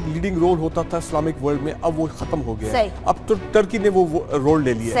پاکستان کا ایک لیڈنگ رول ہوتا تھا اسلامک ورلڈ میں, اب وہ ختم ہو گیا. اب ترکی نے وہ رول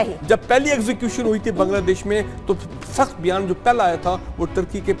لے لیا. جب پہلی ایگزیکیوشن ہوئی تھی بنگلہ دیش میں تو سخت بیان جو پہلا آیا تھا وہ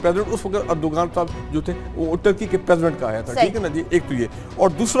ترکی کے پریزیڈنٹ, اس وقت اردوغان صاحب جو تھے وہ ترکی کے پریزیڈنٹ کا آیا تھا. ٹھیک ہے نا جی, ایک تو یہ. اور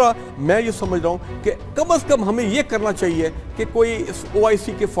دوسرا میں یہ سمجھ رہا ہوں کہ کم از کم ہمیں یہ کرنا چاہیے کہ کوئی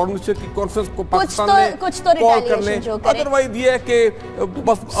OIC کے فورن منسٹر کی کانفرنس کو پاکستان میں کال کر لیں. ادروائز یہ ہے کہ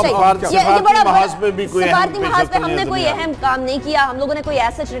بس سفارتی محاذ پہ ہم نے کوئی اہم کام نہیں کیا, ہم لوگوں نے کوئی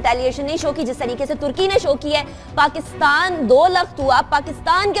ایسا ریٹیلیشن نہیں شو کی جس طریقے سے ترکی نے شو کی ہے. پاکستان دو لخت ہوا,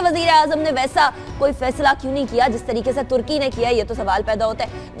 پاکستان کے وزیر اعظم نے ویسا کوئی فیصلہ کیوں نہیں کیا جس طریقے سے ترکی نے کیا؟ یہ تو سوال پیدا ہوتا ہے.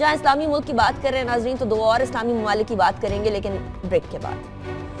 جہاں اسلامی ملک کی بات کر رہے ہیں ناظرین, تو دو اور اسلامی ممالک کی بات کریں گے لیکن بریک کے بعد.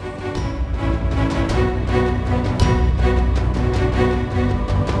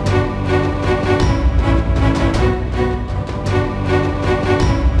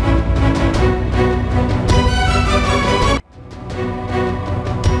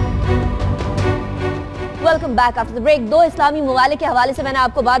 Welcome back after the break. دو اسلامی ممالک کے حوالے سے میں نے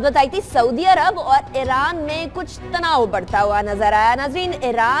آپ کو بات بتائی تھی. سعودی عرب اور ایران میں کچھ تناؤ بڑھتا ہوا نظر آیا. ناظرین,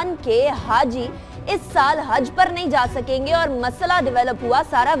 ایران کے حاجی اس سال حج پر نہیں جا سکیں گے اور مسئلہ ڈیولپ ہوا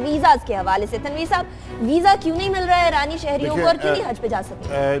سارا ویزاز کے حوالے سے. تنویر صاحب, ویزا کیوں نہیں مل رہا ہے ایرانی شہریوں کو اور کیوں نہیں حج پہ جا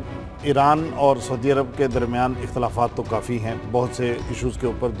سکیں؟ ایران اور سعودی عرب کے درمیان اختلافات تو کافی ہیں, بہت سے ایشوز کے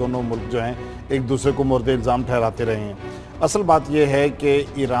اوپر دونوں ملک جو ہیں ایک دوسرے کو مورد الزام ٹھہراتے رہے ہیں. اصل بات یہ ہے کہ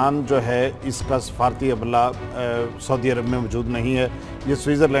ایران جو ہے اس کا سفارتی عملہ سعودی عرب میں موجود نہیں ہے. یہ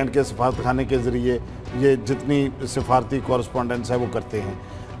سوئٹزرلینڈ کے سفارت خانے کے ذریعے یہ جتنی سفارتی کورسپونڈنس ہے وہ کرتے ہیں.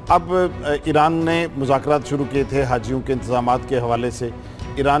 اب ایران نے مذاکرات شروع کیے تھے حاجیوں کے انتظامات کے حوالے سے.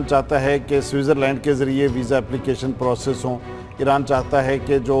 ایران چاہتا ہے کہ سوئٹزرلینڈ کے ذریعے ویزا اپلیکیشن پروسیس ہوں. ایران چاہتا ہے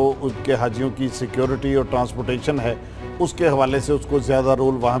کہ جو اس کے حاجیوں کی سیکیورٹی اور ٹرانسپورٹیشن ہے اس کے حوالے سے اس کو زیادہ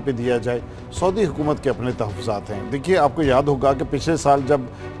رول وہاں پہ دیا جائے. سعودی حکومت کے اپنے تحفظات ہیں. دیکھیے, آپ کو یاد ہوگا کہ پچھلے سال جب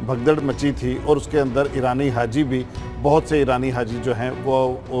بھگدڑ مچی تھی اور اس کے اندر ایرانی حاجی بھی, بہت سے ایرانی حاجی جو ہیں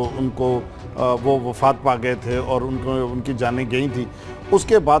وہ وفات پا گئے تھے اور ان کی جانیں گئی تھیں. اس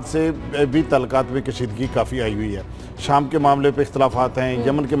کے بعد سے بھی تعلقات میں کشیدگی کافی آئی ہوئی ہے. شام کے معاملے پہ اختلافات ہیں،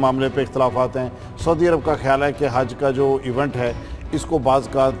 یمن کے معاملے پہ اختلافات ہیں. سعودی عرب کا خیال ہے کہ حج کا جو ایونٹ ہے اس کو بعض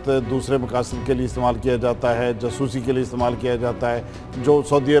اوقات دوسرے مقاصد کے لیے استعمال کیا جاتا ہے، جاسوسی کے لیے استعمال کیا جاتا ہے. جو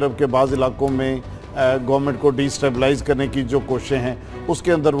سعودی عرب کے بعض علاقوں میں گورنمنٹ کو ڈی اسٹیبلائز کرنے کی جو کوششیں ہیں اس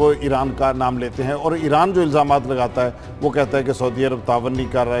کے اندر وہ ایران کا نام لیتے ہیں، اور ایران جو الزامات لگاتا ہے وہ کہتا ہے کہ سعودی عرب تعاون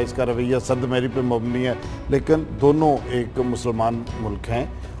نہیں کر رہا ہے، اس کا رویہ سرد مہری پہ مبنی ہے. لیکن دونوں ایک مسلمان ملک ہیں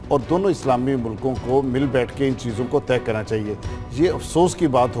اور دونوں اسلامی ملکوں کو مل بیٹھ کے ان چیزوں کو طے کرنا چاہیے. یہ افسوس کی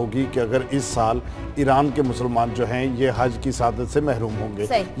بات ہوگی کہ اگر اس سال ایران کے مسلمان جو ہیں یہ حج کی سعادت سے محروم ہوں گے.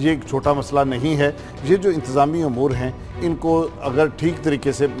 یہ ایک چھوٹا مسئلہ نہیں ہے. یہ جو انتظامی امور ہیں ان کو اگر ٹھیک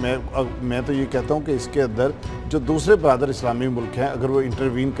طریقے سے میں تو یہ کہتا ہوں کہ اس کے اندر جو دوسرے برادر اسلامی ملک ہیں اگر وہ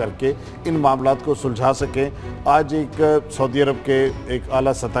انٹروین کر کے ان معاملات کو سلجھا سکیں. آج ایک سعودی عرب کے ایک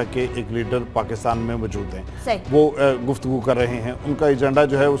اعلیٰ سطح کے ایک لیڈر پاکستان میں موجود ہیں، وہ گفتگو کر رہے ہیں. ان کا ایجنڈا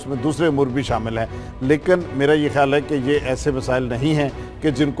جو ہے اس میں دوسرے امور بھی شامل ہیں، لیکن میرا یہ خیال ہے کہ یہ ایسے مسائل نہیں ہیں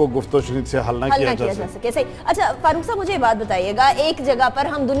کہ جن کو گفت و شنید سے حل نہ کیا جا سکے. صحیح. اچھا فاروق صاحب مجھے یہ بات بتائیے گا، ایک جگہ پر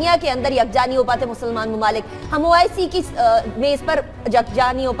ہم دنیا کے اندر یکجا نہیں ہو پاتے مسلمان ممالک، ہم OIC کی میز پر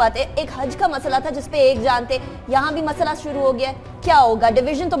یکجا نہیں ہو پاتے. ایک حج کا مسئلہ تھا جس پہ ایک جانتے، یہاں بھی مسئلہ شروع ہو گیا. کیا ہوگا؟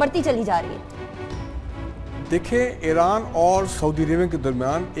 ڈویژن تو بڑھتی چلی جا رہی ہے. دیکھیں ایران اور سعودی عربیہ کے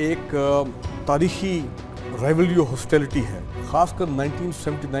درمیان ایک تاریخی رائیولری و ہاسٹیلٹی ہے. خاص کر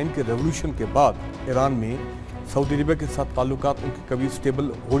 1979 کے ریولوشن کے بعد ایران میں سعودی عربیہ کے ساتھ تعلقات ان کے کبھی سٹیبل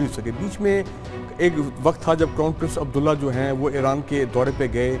ہو نہیں سکے. بیچ میں ایک وقت تھا جب کراؤن پرنس عبداللہ جو ہیں وہ ایران کے دورے پہ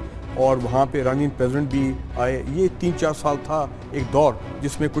گئے اور وہاں پہ ایرانین پریزیڈنٹ بھی آئے. یہ 3-4 سال تھا ایک دور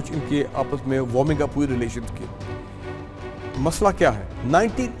جس میں کچھ ان کے آپس میں وارمنگ اپ ہوئی ریلیشنز کی. مسئلہ کیا ہے؟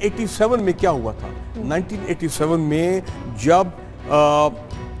 1987 میں کیا ہوا تھا؟ 1987 میں جب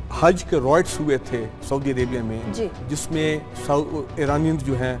حج کے رائٹس ہوئے تھے سعودی عربیہ میں، جس میں ایرانینز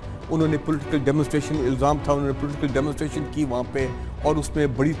جو ہیں انہوں نے پولیٹیکل ڈیمونسٹریشن، الزام تھا انہوں نے پولیٹیکل ڈیمونسٹریشن کی وہاں پہ، اور اس میں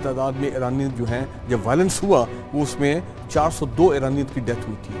بڑی تعداد میں ایرانینز جو ہیں جب وائلنس ہوا وہ اس میں 402 ایرانینز کی ڈیتھ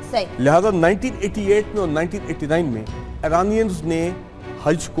ہوئی تھی. لہذا 1988 میں اور 1989 میں ایرانینز نے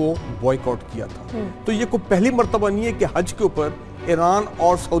حج کو بوائیکاٹ کیا تھا. تو یہ کوئی پہلی مرتبہ نہیں ہے کہ حج کے اوپر ایران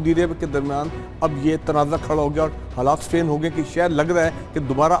اور سعودی عرب کے درمیان اب یہ تنازع کھڑا ہو گیا اور حالات سٹرین ہو گئے کہ شاید لگ رہا ہے کہ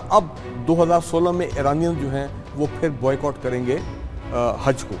دوبارہ اب 2016 میں ایرانین جو ہیں وہ پھر بوائیکاٹ کریں گے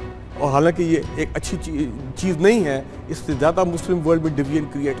حج کو. اور حالانکہ یہ ایک اچھی چیز نہیں ہے، اس سے زیادہ مسلم ورلڈ میں ڈویژن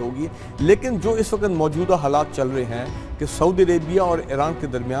کریٹ ہوگی. لیکن جو اس وقت موجودہ حالات چل رہے ہیں کہ سعودی عربیہ اور ایران کے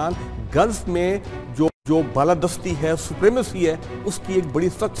درمیان گلف میں جو بالادستی ہے، سپریمیسی ہے، اس کی ایک بڑی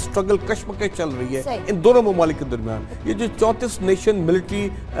سخت سٹرگل کشمکش چل رہی ہے ان دونوں ممالک کے درمیان. یہ جو 34 نیشن ملٹری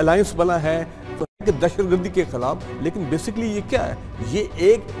الائنس بنا ہے تو دہشت گردی کے خلاف، لیکن بیسکلی یہ کیا ہے؟ یہ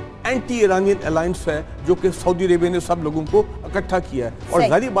ایک اینٹی ایرانین الائنس ہے جو کہ سعودی عربیہ نے سب لوگوں کو اکٹھا کیا ہے. اور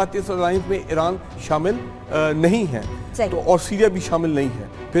ظاہری بات ہے اس الائنس میں ایران شامل نہیں ہے تو اور سیریا بھی شامل نہیں ہے.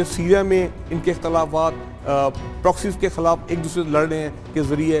 پھر سیریا میں ان کے اختلافات، پراکسیز کے خلاف ایک دوسرے سے لڑ رہے ہیں کے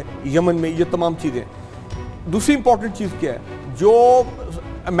ذریعے، یمن میں یہ تمام چیزیں. دوسری امپورٹنٹ چیز کیا ہے؟ جو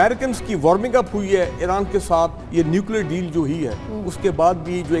امریکنز کی وارمنگ اپ ہوئی ہے ایران کے ساتھ، یہ نیوکلیر ڈیل جو ہی ہے، اس کے بعد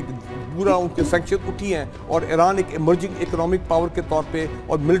بھی جو ایک پورا ان کے سینکشن اٹھی ہیں اور ایران ایک ایمرجنگ اکنامک پاور کے طور پہ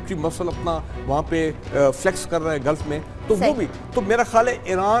اور ملٹری مسل اپنا وہاں پہ فلیکس کر رہا ہے گلف میں، تو وہ بھی تو میرا خیال ہے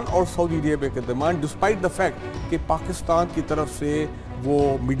ایران اور سعودی عربیہ کے درمیان ڈسپائٹ دا فیکٹ کہ پاکستان کی طرف سے وہ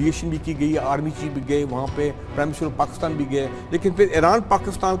میڈیشن بھی کی گئی، آرمی چیف بھی گئے وہاں پہ، پرائم منسٹر پاکستان بھی گئے، لیکن پھر ایران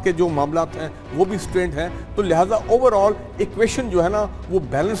پاکستان کے جو معاملات ہیں وہ بھی سٹرینڈ ہیں. تو لہٰذا اوور آل ایکویشن جو ہے نا وہ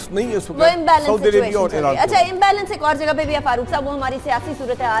بیلنس نہیں ہے سعودی عربیہ اور ایران. اچھا امبیلنس ایک اور جگہ پہ بھی ہے فاروق صاحب، وہ ہماری سیاسی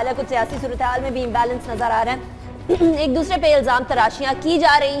صورتحال ہے. کچھ سیاسی صورتحال میں بھی امبیلنس نظر آ رہا ہے، ایک دوسرے پہ الزام تراشیاں کی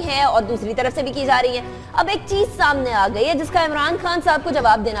جا رہی ہیں اور دوسری طرف سے بھی کی جا رہی ہیں. اب ایک چیز سامنے آ گئی ہے جس کا عمران خان صاحب کو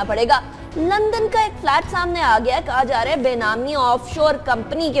جواب دینا پڑے گا. لندن کا ایک فلیٹ سامنے آ گیا، کہا جا رہا ہے بے نامی آف شور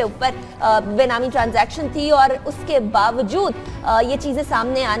کمپنی کے اوپر بے نامی ٹرانزیکشن تھی، اور اس کے باوجود یہ چیزیں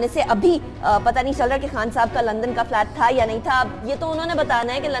سامنے آنے سے ابھی پتہ نہیں چل رہا کہ خان صاحب کا لندن کا فلیٹ تھا یا نہیں تھا. اب یہ تو انہوں نے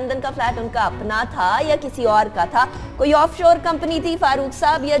بتانا ہے کہ لندن کا فلیٹ ان کا اپنا تھا یا کسی اور کا تھا. کوئی آف شور کمپنی تھی فاروق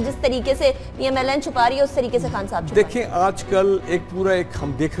صاحب، یا جس طریقے سے PMLN چھپا رہی ہے اس طریقے سے خان صاحب؟ دیکھیں آج کل ایک پورا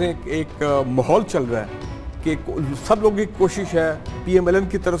ہم دیکھ رہے ہیں ایک ماحول چل رہا ہے کہ سب لوگوں کی کوشش ہے، PMLN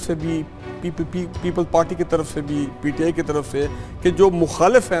کی طرف سے بھی، پیپل پارٹی کی طرف سے بھی، PTI کی طرف سے، کہ جو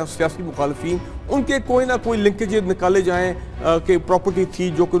مخالف ہیں سیاسی مخالفین ان کے کوئی نہ کوئی لنکیجز نکالے جائیں کہ پراپرٹی تھی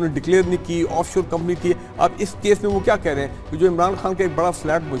جو کہ انہوں نے ڈکلیئر نہیں کی، آف شور کمپنی تھی. اب اس کیس میں وہ کیا کہہ رہے ہیں کہ جو عمران خان کا ایک بڑا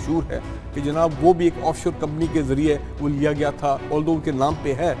فلیٹ مشہور ہے کہ جناب وہ بھی ایک آف شور کمپنی کے ذریعے وہ لیا گیا تھا، آلدو ان کے نام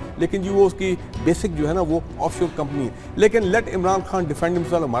پہ ہے لیکن جو وہ اس کی بیسک جو ہے نا وہ آف شور کمپنی ہے. لیکن late Imran Khan defend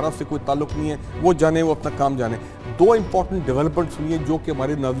himself, ہمارا اس سے کوئی تعلق نہیں ہے، وہ جانے، وہ اپنا کام جانے. دو امپورٹنٹ ڈیولپمنٹس ہوئی ہیں جو کہ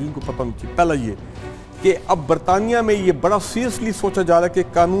ہمارے ناظرین کو پتہ نہیں تھی. پہلا یہ کہ اب برطانیہ میں یہ بڑا سیریسلی سوچا جا رہا ہے کہ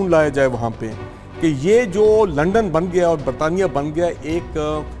قانون لایا جائے وہاں پہ کہ یہ جو لنڈن بن گیا اور برطانیہ بن گیا ایک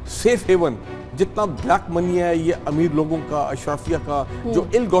سیف ہیون، جتنا بلیک منی ہے یہ امیر لوگوں کا، اشرافیہ کا، جو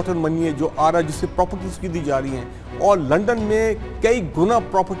ill gotten منی ہے جو آ رہا ہے، جس سے پراپرٹیز کی دی جا رہی ہیں، اور لنڈن میں کئی گنا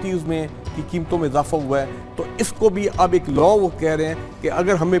پراپرٹیز میں کی قیمتوں میں اضافہ ہوا ہے، تو اس کو بھی اب ایک لا وہ کہہ رہے ہیں کہ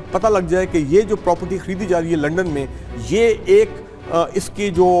اگر ہمیں پتہ لگ جائے کہ یہ جو پراپرٹی خریدی جا رہی ہے لنڈن میں، یہ ایک اس کی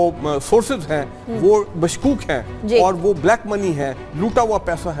جو سورسز ہیں وہ مشکوک ہیں اور وہ بلیک منی ہے، لوٹا ہوا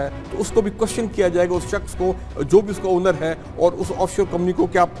پیسہ ہے، تو اس کو بھی کوشچن کیا جائے گا اس شخص کو جو بھی اس کا اونر ہے، اور اس آف شور کمپنی کو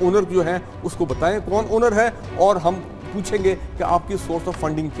کہ آپ اونر جو ہیں اس کو بتائیں کون اونر ہے، اور ہم پوچھیں گے کہ آپ کی سورس آف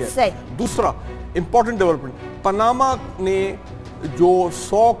فنڈنگ کیا ہے۔ دوسرا امپورٹنٹ ڈیولپمنٹ، پاناما نے جو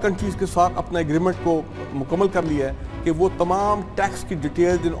 100 کنٹریز کے ساتھ اپنا ایگریمنٹ کو مکمل کر لیا ہے کہ وہ تمام ٹیکس کی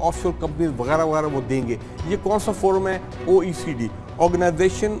ڈیٹیلز ان آف شور کمپنیز وغیرہ وغیرہ وہ دیں گے۔ یہ کون سا فورم ہے؟ OECD،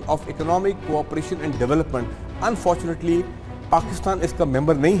 organization of economic cooperation and development. Unfortunately Pakistan اس کا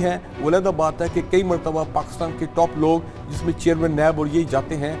ممبر نہیں ہے۔ وہ علیحدہ بات ہے کہ کئی مرتبہ پاکستان کے ٹاپ لوگ جس میں چیئرمین نیب اور یہ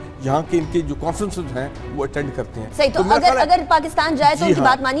جاتے ہیں، یہاں کے ان کے جو کانفرنسز ہیں وہ اٹینڈ کرتے ہیں۔ صحیح، تو اگر پاکستان جائے تو ان کی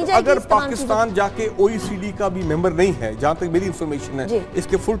بات مانی جائے گی؟ اگر پاکستان جا کے OECD کا بھی ممبر نہیں ہے، جہاں تک میری انفارمیشن ہے، اس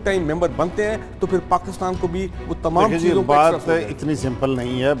کے فل ٹائم ممبر بنتے ہیں، تو پھر پاکستان کو بھی وہ تمام چیزوں پر بات اتنی سمپل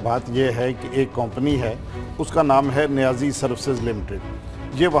نہیں ہے۔ بات یہ ہے کہ ایک کمپنی ہے، اس کا نام ہے نیازی سروسز لمیٹڈ،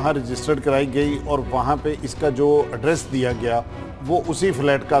 یہ وہاں رجسٹرڈ کرائی گئی اور وہاں پہ اس کا جو ایڈریس دیا گیا وہ اسی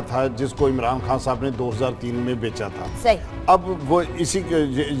فلیٹ کا تھا جس کو عمران خان صاحب نے 2003 میں بیچا تھا۔ اب وہ اسی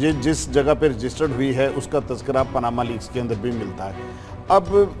جس جگہ پہ رجسٹرڈ ہوئی ہے اس کا تذکرہ پاناما لیکس کے اندر بھی ملتا ہے۔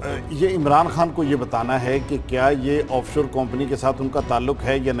 اب یہ عمران خان کو یہ بتانا ہے کہ کیا یہ آف شور کمپنی کے ساتھ ان کا تعلق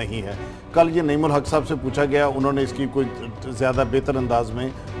ہے یا نہیں ہے۔ کل یہ نعیم الحق صاحب سے پوچھا گیا، انہوں نے اس کی کوئی زیادہ بہتر انداز میں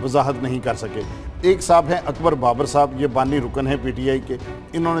وضاحت نہیں کر سکے۔ ایک صاحب ہیں اکبر بابر صاحب، یہ بانی رکن ہیں PTI کے،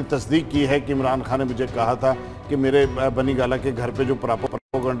 انہوں نے تصدیق کی ہے کہ عمران خان نے مجھے کہا تھا کہ میرے بنی گالا کے گھر پہ جو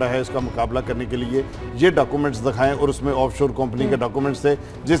پروپیگنڈا ہے اس کا مقابلہ کرنے کے لیے یہ ڈاکومنٹس دکھائیں، اور اس میں آف شور کمپنی کے ڈاکومنٹس تھے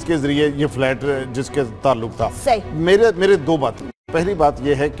جس کے ذریعے یہ فلیٹ جس کے تعلق تھا۔ میرے دو باتیں، پہلی بات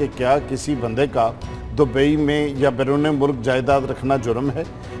یہ ہے کہ کیا کسی بندے کا دبئی میں یا بیرون ملک جائیداد رکھنا جرم ہے؟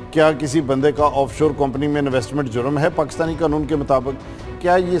 کیا کسی بندے کا آف شور کمپنی میں انویسٹمنٹ جرم ہے پاکستانی قانون کے مطابق؟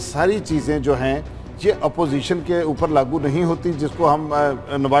 کیا یہ ساری چیزیں جو ہیں یہ اپوزیشن کے اوپر لاگو نہیں ہوتی جس کو ہم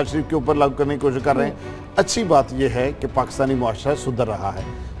نواز شریف کے اوپر لاگو کرنے کی کوشش کر رہے ہیں؟ اچھی بات یہ ہے کہ پاکستانی معاشرہ سدھر رہا ہے،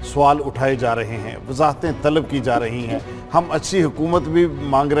 سوال اٹھائے جا رہے ہیں، وضاحتیں طلب کی جا رہی ہیں، ہم اچھی حکومت بھی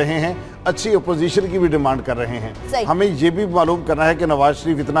مانگ رہے ہیں، اچھی اپوزیشن کی بھی ڈیمانڈ کر رہے ہیں۔ ہمیں یہ بھی معلوم کرنا ہے کہ نواز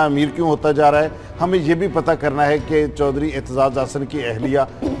شریف اتنا امیر کیوں ہوتا جا رہا ہے، ہمیں یہ بھی پتہ کرنا ہے کہ چودھری اعتزاز احسن کی اہلیہ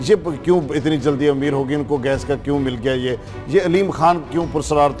یہ کیوں اتنی جلدی امیر ہوگی، ان کو گیس کا کیوں مل گیا، یہ علیم خان کیوں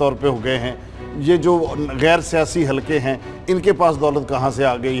پرسرار طور پہ ہو گئے ہیں، یہ جو غیر سیاسی حلقے ہیں ان کے پاس دولت کہاں سے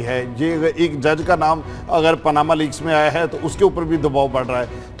آ گئی ہے، یہ ایک جج کا نام اگر پاناما لیکس میں آیا ہے تو اس کے اوپر بھی دباؤ بڑھ رہا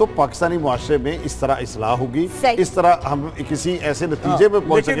ہے۔ تو پاکستانی معاشرے میں اس طرح اصلاح ہوگی، اس طرح ہم کسی ایسے نتیجے پہ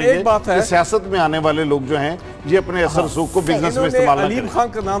پہنچ سکیں گے کہ سیاست میں آنے والے لوگ جو ہیں یہ اپنے اثر رسوخ کو بزنس میں استعمال نہ کریں۔ علیم خان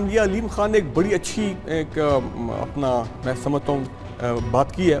کا نام لیا، علیم خان نے ایک بڑی اچھی ایک اپنا میں سمجھتا ہوں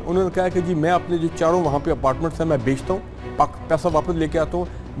بات کی ہے۔ انہوں نے کہا کہ جی میں اپنے جو چاروں وہاں پہ اپارٹمنٹس ہیں میں بیچتا ہوں، پیسہ واپس لے کے آتا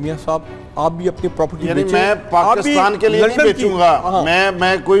ہوں۔ میاں صاحب آپ بھی اپنی پراپرٹی یعنی میں پاکستان کے لیے نہیں بیچوں گا،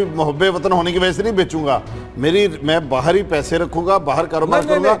 میں کوئی محب وطن ہونے کی وجہ سے نہیں بیچوں گا، میں باہر ہی پیسے رکھوں گا، باہر کاروبار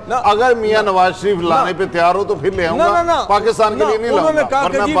کروں گا۔ اگر میاں نواز شریف لانے پہ تیار ہو تو پھر لے آؤں گا، پاکستان کے لیے نہیں لاؤں گا،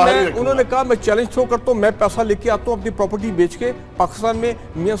 ورنہ باہر ہی رکھوں گا۔ انہوں نے کہا میں چیلنج تھرو کرتا ہوں، میں پیسہ لے کے آتا ہوں اپنی پراپرٹی بیچ کے پاکستان میں،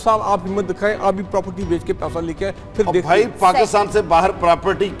 میاں صاحب آپ ہمت دکھائیں، آپ بھی پراپرٹی بیچ کے پیسہ لے کے آئے۔ پھر دیکھیں بھائی پاکستان سے باہر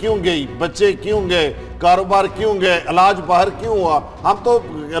پراپرٹی کیوں گئی، بچے کیوں گئے، کاروبار کیوں گئے، علاج باہر کیوں ہوا؟ ہم تو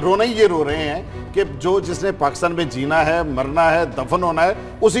رونا ہی یہ رو رہے ہیں کہ جس نے پاکستان میں جینا ہے، مرنا ہے، دفن ہونا ہے،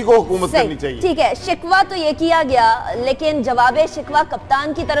 اسی کو حکومت کرنی چاہیے۔ ٹھیک ہے، شکوہ تو یہ کیا گیا، لیکن جواب شکوہ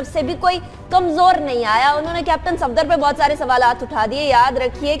کپتان کی طرف سے بھی کوئی کمزور نہیں آیا۔ انہوں نے کیپٹن صفدر پہ بہت سارے سوالات اٹھا دیے۔ یاد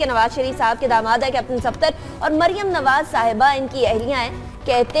رکھیے کہ نواز شریف صاحب کے داماد ہے کیپٹن صفدر، اور مریم نواز صاحبہ ان کی اہلیہ ہیں۔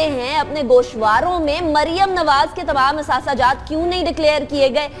 کہتے ہیں اپنے گوشواروں میں مریم نواز کے تمام اثاثہ جات کیوں نہیں ڈکلیئر کیے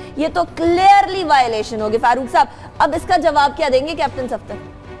گئے، یہ تو کلیئرلی وائلیشن ہوگی۔ فاروق صاحب اب اس کا جواب کیا دیں گے کیپٹن صفدر؟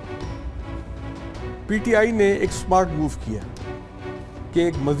 PTI نے ایک سمارٹ موو کیا کہ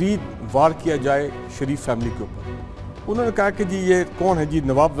ایک مزید وار کیا جائے شریف فیملی کے اوپر۔ انہوں نے کہا کہ جی یہ کون ہے جی،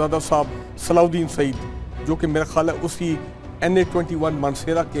 نواب زادہ صاحب صلاح الدین سعید، جو کہ میرا خیال ہے اسی NA21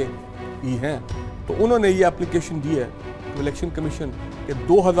 مانسیرا کے ہی ہیں۔ تو انہوں نے یہ اپلیکیشن دی ہے الیکشن کمیشن کہ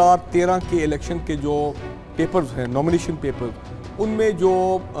 2013 کے الیکشن کے جو پیپرز ہیں، نومینیشن پیپرز، ان میں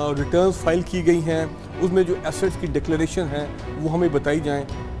جو ریٹرنز فائل کی گئی ہیں، اس میں جو ایسٹس کی ڈکلیریشن ہیں وہ ہمیں بتائی جائیں۔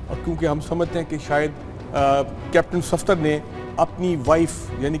 اور کیونکہ ہم سمجھتے ہیں کہ شاید کیپٹن صفدر نے اپنی وائف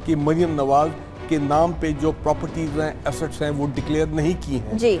یعنی کہ مریم نواز के नाम पे जो प्रॉपर्टीज हैं, एसेट्स हैं, वो डिक्लेयर नहीं की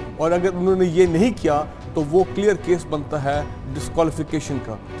हैं जी। और अगर उन्होंने ये नहीं किया तो वो क्लियर केस बनता है डिस्क्वालिफिकेशन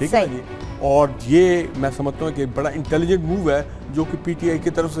का, ठीक है जी। और ये मैं समझता हूँ कि बड़ा इंटेलिजेंट मूव है जो कि पीटीआई की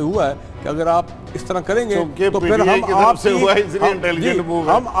तरफ से हुआ है कि अगर आप इस तरह करेंगे तो फिर हम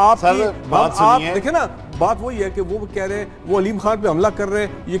आप देखें ना, बात वही है कि वो कह रहे हैं वो अलीम खान पे हमला कर रहे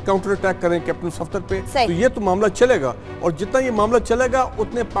हैं, ये काउंटर अटैक कर रहे हैं कैप्टन सफ्तर पे, तो ये तो मामला चलेगा और जितना ये मामला चलेगा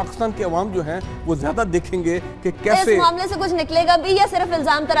उतने पाकिस्तान के अवाम जो हैं वो ज्यादा देखेंगे कि कैसे इस मामले से कुछ निकलेगा भी या सिर्फ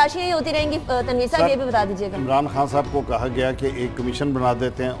इल्जाम तराशी ही होती रहेंगी। तनवीर साहब ये भी बता दीजिएगा। इमरान खान साहब को कहा गया कि एक कमीशन बना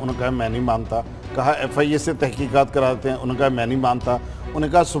देते हैं, उन्होंने कहा मैं नहीं मानता। कहा FIA से तहकीकात करा देते हैं, उन्होंने कहा मैं नहीं मानता। उन्होंने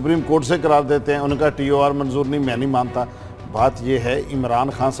कहा सुप्रीम कोर्ट से करा देते हैं, उन्होंने कहा TOR मंजूर नहीं, मैं नहीं मानता। बात ये है इमरान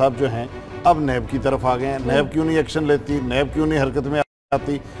खान साहब जो हैं अब नैब की तरफ आ गए हैं। नैब क्यों नहीं एक्शन लेती, नैब क्यों नहीं हरकत में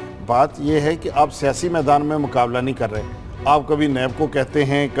आती? बात यह है कि आप सियासी मैदान में मुकाबला नहीं कर रहे। आप कभी नैब को कहते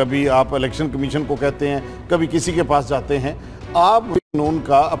हैं, कभी आप इलेक्शन कमीशन को कहते हैं, कभी किसी के पास जाते हैं। आप कानून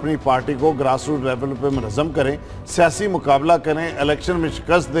का अपनी पार्टी को ग्रास रूट लेवल पे मुनज़्ज़म करें, सियासी मुकाबला करें, इलेक्शन में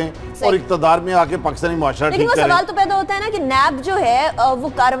शिकस्त दें और इक़्तिदार में आके पाकिस्तानी मुआशरा ठीक करें। लेकिन वो सवाल तो पैदा होता है ना कि नैब जो है वो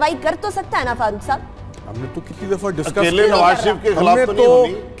कार्रवाई कर तो सकता है ना फारूक साहब? हमने तो कितनी दफा डिस्कस अकेले नवाज शरीफ के खिलाफ तो नहीं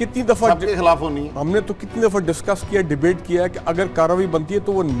होनी, कितनी दफा सबके खिलाफ होनी। हमने तो कितनी दफा डिस्कस किया, डिबेट किया कि अगर कार्रवाई बनती है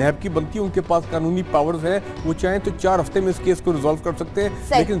तो वो नैब की बनती है, उनके पास कानूनी पावर्स है, वो चाहें तो 4 हफ्ते में इस केस को रिजॉल्व कर सकते हैं।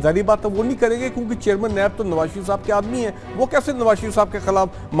 लेकिन जाहिर बात है वो नहीं करेंगे क्योंकि चेयरमैन नैब तो नवाज शरीफ साहब के आदमी है, वो कैसे नवाज शरीफ साहब के खिलाफ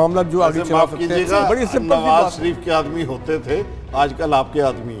मामला जो आगे चला सकते हैं? बड़ी सिंपल नवाज शरीफ के आदमी होते थे, आजकल आपके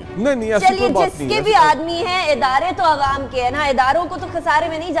आदमी है। नहीं ऐसी कोई बात नहीं है। जिसके भी आदमी हैं, इदारे तो आवाम के हैं ना, इदारों को तो खसारे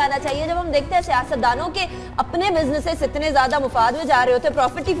में नहीं जाना चाहिए। जब हम देखते हैं सियासतदानों के अपने बिजनेसेस इतने ज्यादा मुफाद में जा रहे होते हैं,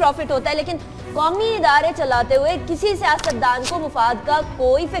 प्रॉफिट ही प्रॉफिट होता है, लेकिन कौमी इदारे चलाते हुए किसी सियासतदान को मुफाद का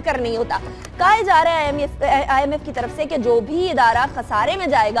कोई फिक्र नहीं होता। कहा जा रहा है IMF की तरफ से कि जो भी इदारा खसारे में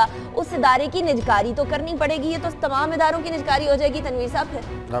जाएगा उस इदारे की निजकारी तो करनी पड़ेगी। ये तो तमाम इदारों की निजकारी हो जाएगी। तनवीर साहब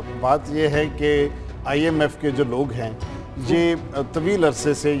है बात यह है कि IMF के जो लोग हैं ये तवील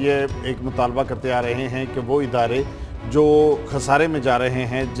अरसे से ये एक मुतालबा करते आ रहे हैं कि वो इदारे जो खसारे में जा रहे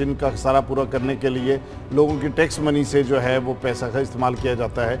हैं, जिनका खसारा पूरा करने के लिए लोगों की टैक्स मनी से जो है वो पैसा का इस्तेमाल किया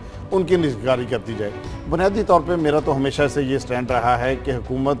जाता है, उनकी निगरानी करती जाए। बुनियादी तौर पे मेरा तो हमेशा से ये स्टैंड रहा है कि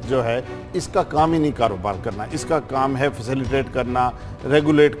हुकूमत जो है इसका काम ही नहीं कारोबार करना, इसका काम है फैसिलिटेट करना,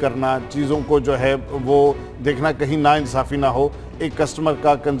 रेगुलेट करना, चीज़ों को जो है वो देखना कहीं नाइंसाफ़ी ना हो, एक कस्टमर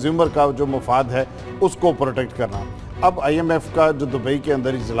का, कंज्यूमर का जो मफाद है उसको प्रोटेक्ट करना। अब IMF का जो दुबई के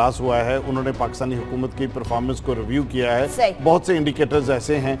अंदर इजलास हुआ है, उन्होंने पाकिस्तानी हुकूमत की परफॉर्मेंस को रिव्यू किया है। बहुत से इंडिकेटर्स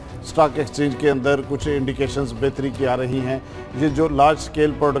ऐसे हैं, स्टॉक एक्सचेंज के अंदर कुछ इंडिकेशंस बेहतरी की आ रही हैं, ये जो लार्ज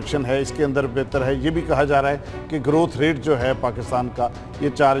स्केल प्रोडक्शन है इसके अंदर बेहतर है। ये भी कहा जा रहा है कि ग्रोथ रेट जो है पाकिस्तान का ये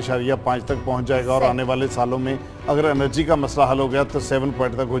 4.5 तक पहुँच जाएगा और आने वाले सालों में अगर एनर्जी का मसला हल हो गया तो 7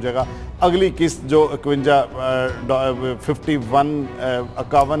 पॉइंट तक हो जाएगा। अगली किस्त जो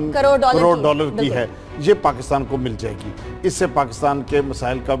 51 करोड़ डॉलर की है ये पाकिस्तान को मिल जाएगी। इससे पाकिस्तान के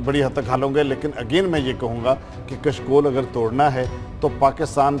मसाइल का बड़ी हद तक हल होंगे। लेकिन अगेन मैं ये कहूँगा कि कशकोल अगर तोड़ना है तो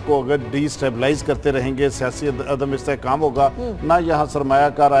पाकिस्तान को अगर डिस्टेबलाइज करते रहेंगे, सियासी अदम इस्तेहकाम होगा, ना यहाँ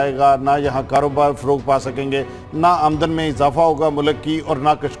सरमायाकार आएगा, ना यहाँ कारोबार फरोग पा सकेंगे, ना आमदन में इजाफा होगा मुल्क की, और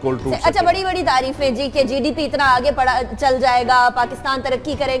ना कशकोल टूट सकेगा। अच्छा, बड़ी बड़ी तारीफें जी के GDP इतना आगे चल जाएगा, पाकिस्तान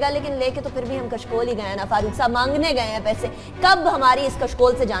तरक्की करेगा, लेकिन लेके तो फिर भी हम कशकोल ही गए ना फारूक साहब, मांगने गए हैं पैसे। कब हमारी इस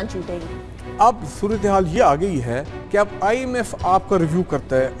कशकोल से जान छूटेगी? अब सूरत हाल ये आ गई है कि अब IMF आपका रिव्यू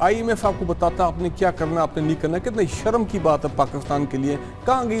करता है, IMF आपको बताता है आपने क्या करना, आपने नहीं करना। कितनी शर्म की बात है पाकिस्तान के लिए।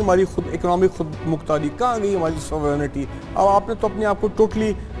 कहाँ गई हमारी खुद इकोनॉमिक खुद मुख्तारी, कहाँ गई हमारी सॉवरेनिटी? अब आपने तो अपने आप को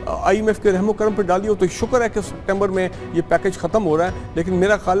टोटली IMF के रहमो करम पर डाली हो। तो शुक्र है कि सितंबर में ये पैकेज ख़त्म हो रहा है, लेकिन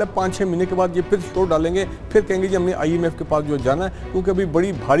मेरा ख्याल है 5-6 महीने के बाद ये फिर शोर डालेंगे, फिर कहेंगे जी हमने IMF के पास जो जाना है, क्योंकि अभी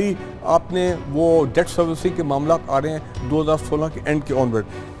बड़ी भारी आपने वो डेट सर्विसिंग के मामला आ रहे हैं 2016 के एंड के ऑनवर्ड।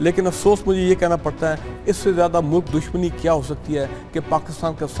 लेकिन अफसोस मुझे ये कहना पड़ता है इससे ज़्यादा मुल्क दुश्मनी क्या हो सकती है कि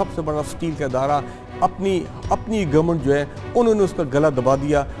पाकिस्तान का सबसे बड़ा स्टील का इदारा अपनी गवर्नमेंट जो है उन्होंने उसका गला दबा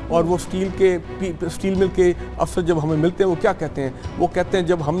दिया। और वो स्टील मिल के अफसर जब हमें मिलते हैं वो क्या कहते हैं? वो कहते हैं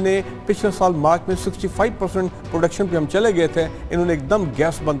जब हमने पिछले साल मार्च में 65% प्रोडक्शन पे हम चले गए थे, इन्होंने एकदम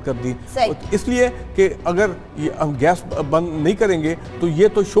गैस बंद कर दी। इसलिए कि अगर हम गैस बंद नहीं करेंगे तो ये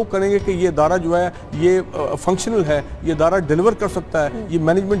तो शो करेंगे कि ये इदारा जो है ये फंक्शनल है, ये इदारा डिलीवर कर सकता है, ये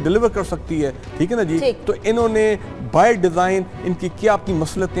मैनेजमेंट डिलीवर कर सकती है, ठीक है ना जी। तो इन्होंने बाय डिज़ाइन इनकी क्या अपनी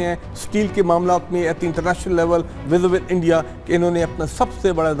मसलतें हैं स्टील के मामला में eight international level with India, कि इन्होंने अपना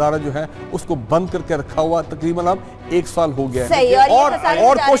सबसे बड़ा इदारा जो है उसको बंद करके रखा हुआ। तकरीबन अब 1 साल हो गया सही, है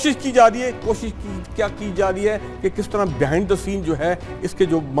और ये कोशिश की जा रही है, क्या की जा रही है कि किस तरह बिहाइंड द सीन जो है इसके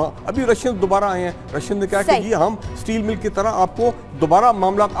जो अभी रशियन दोबारा आए हैं, रशियन ने कहा कि जी हम स्टील मिल की तरह आपको दोबारा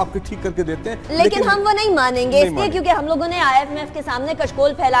मामला आपके ठीक करके देते हैं, लेकिन हम वो नहीं मानेंगे इसलिए क्योंकि हम लोगों ने IMF के सामने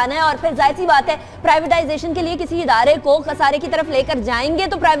कशकोल फैलाना है। और फिर जाहिर सी बात है प्राइवेटाइजेशन के लिए किसी इदारे को खसारे की तरफ लेकर जाएंगे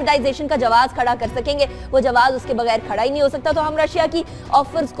तो प्राइवेटाइजेशन का जवाब खड़ा कर सकेंगे, वो जवाब उसके बगैर खड़ा ही नहीं हो सकता। तो हम रशिया की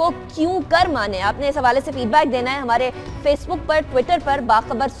ऑफर्स को क्यों कर माने? आपने इस हवाले से फीडबैक देना है हमारे फेसबुक पर, ट्विटर पर,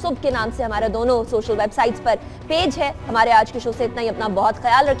 बाखबर सुबह के नाम से हमारे दोनों सोशल वेबसाइट्स पर पेज है। हमारे आज के शो से इतना ही, अपना बहुत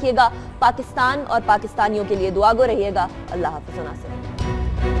ख्याल रखिएगा, पाकिस्तान और पाकिस्तानियों के लिए दुआगो रहिएगा। अल्लाह हाफ़िज़।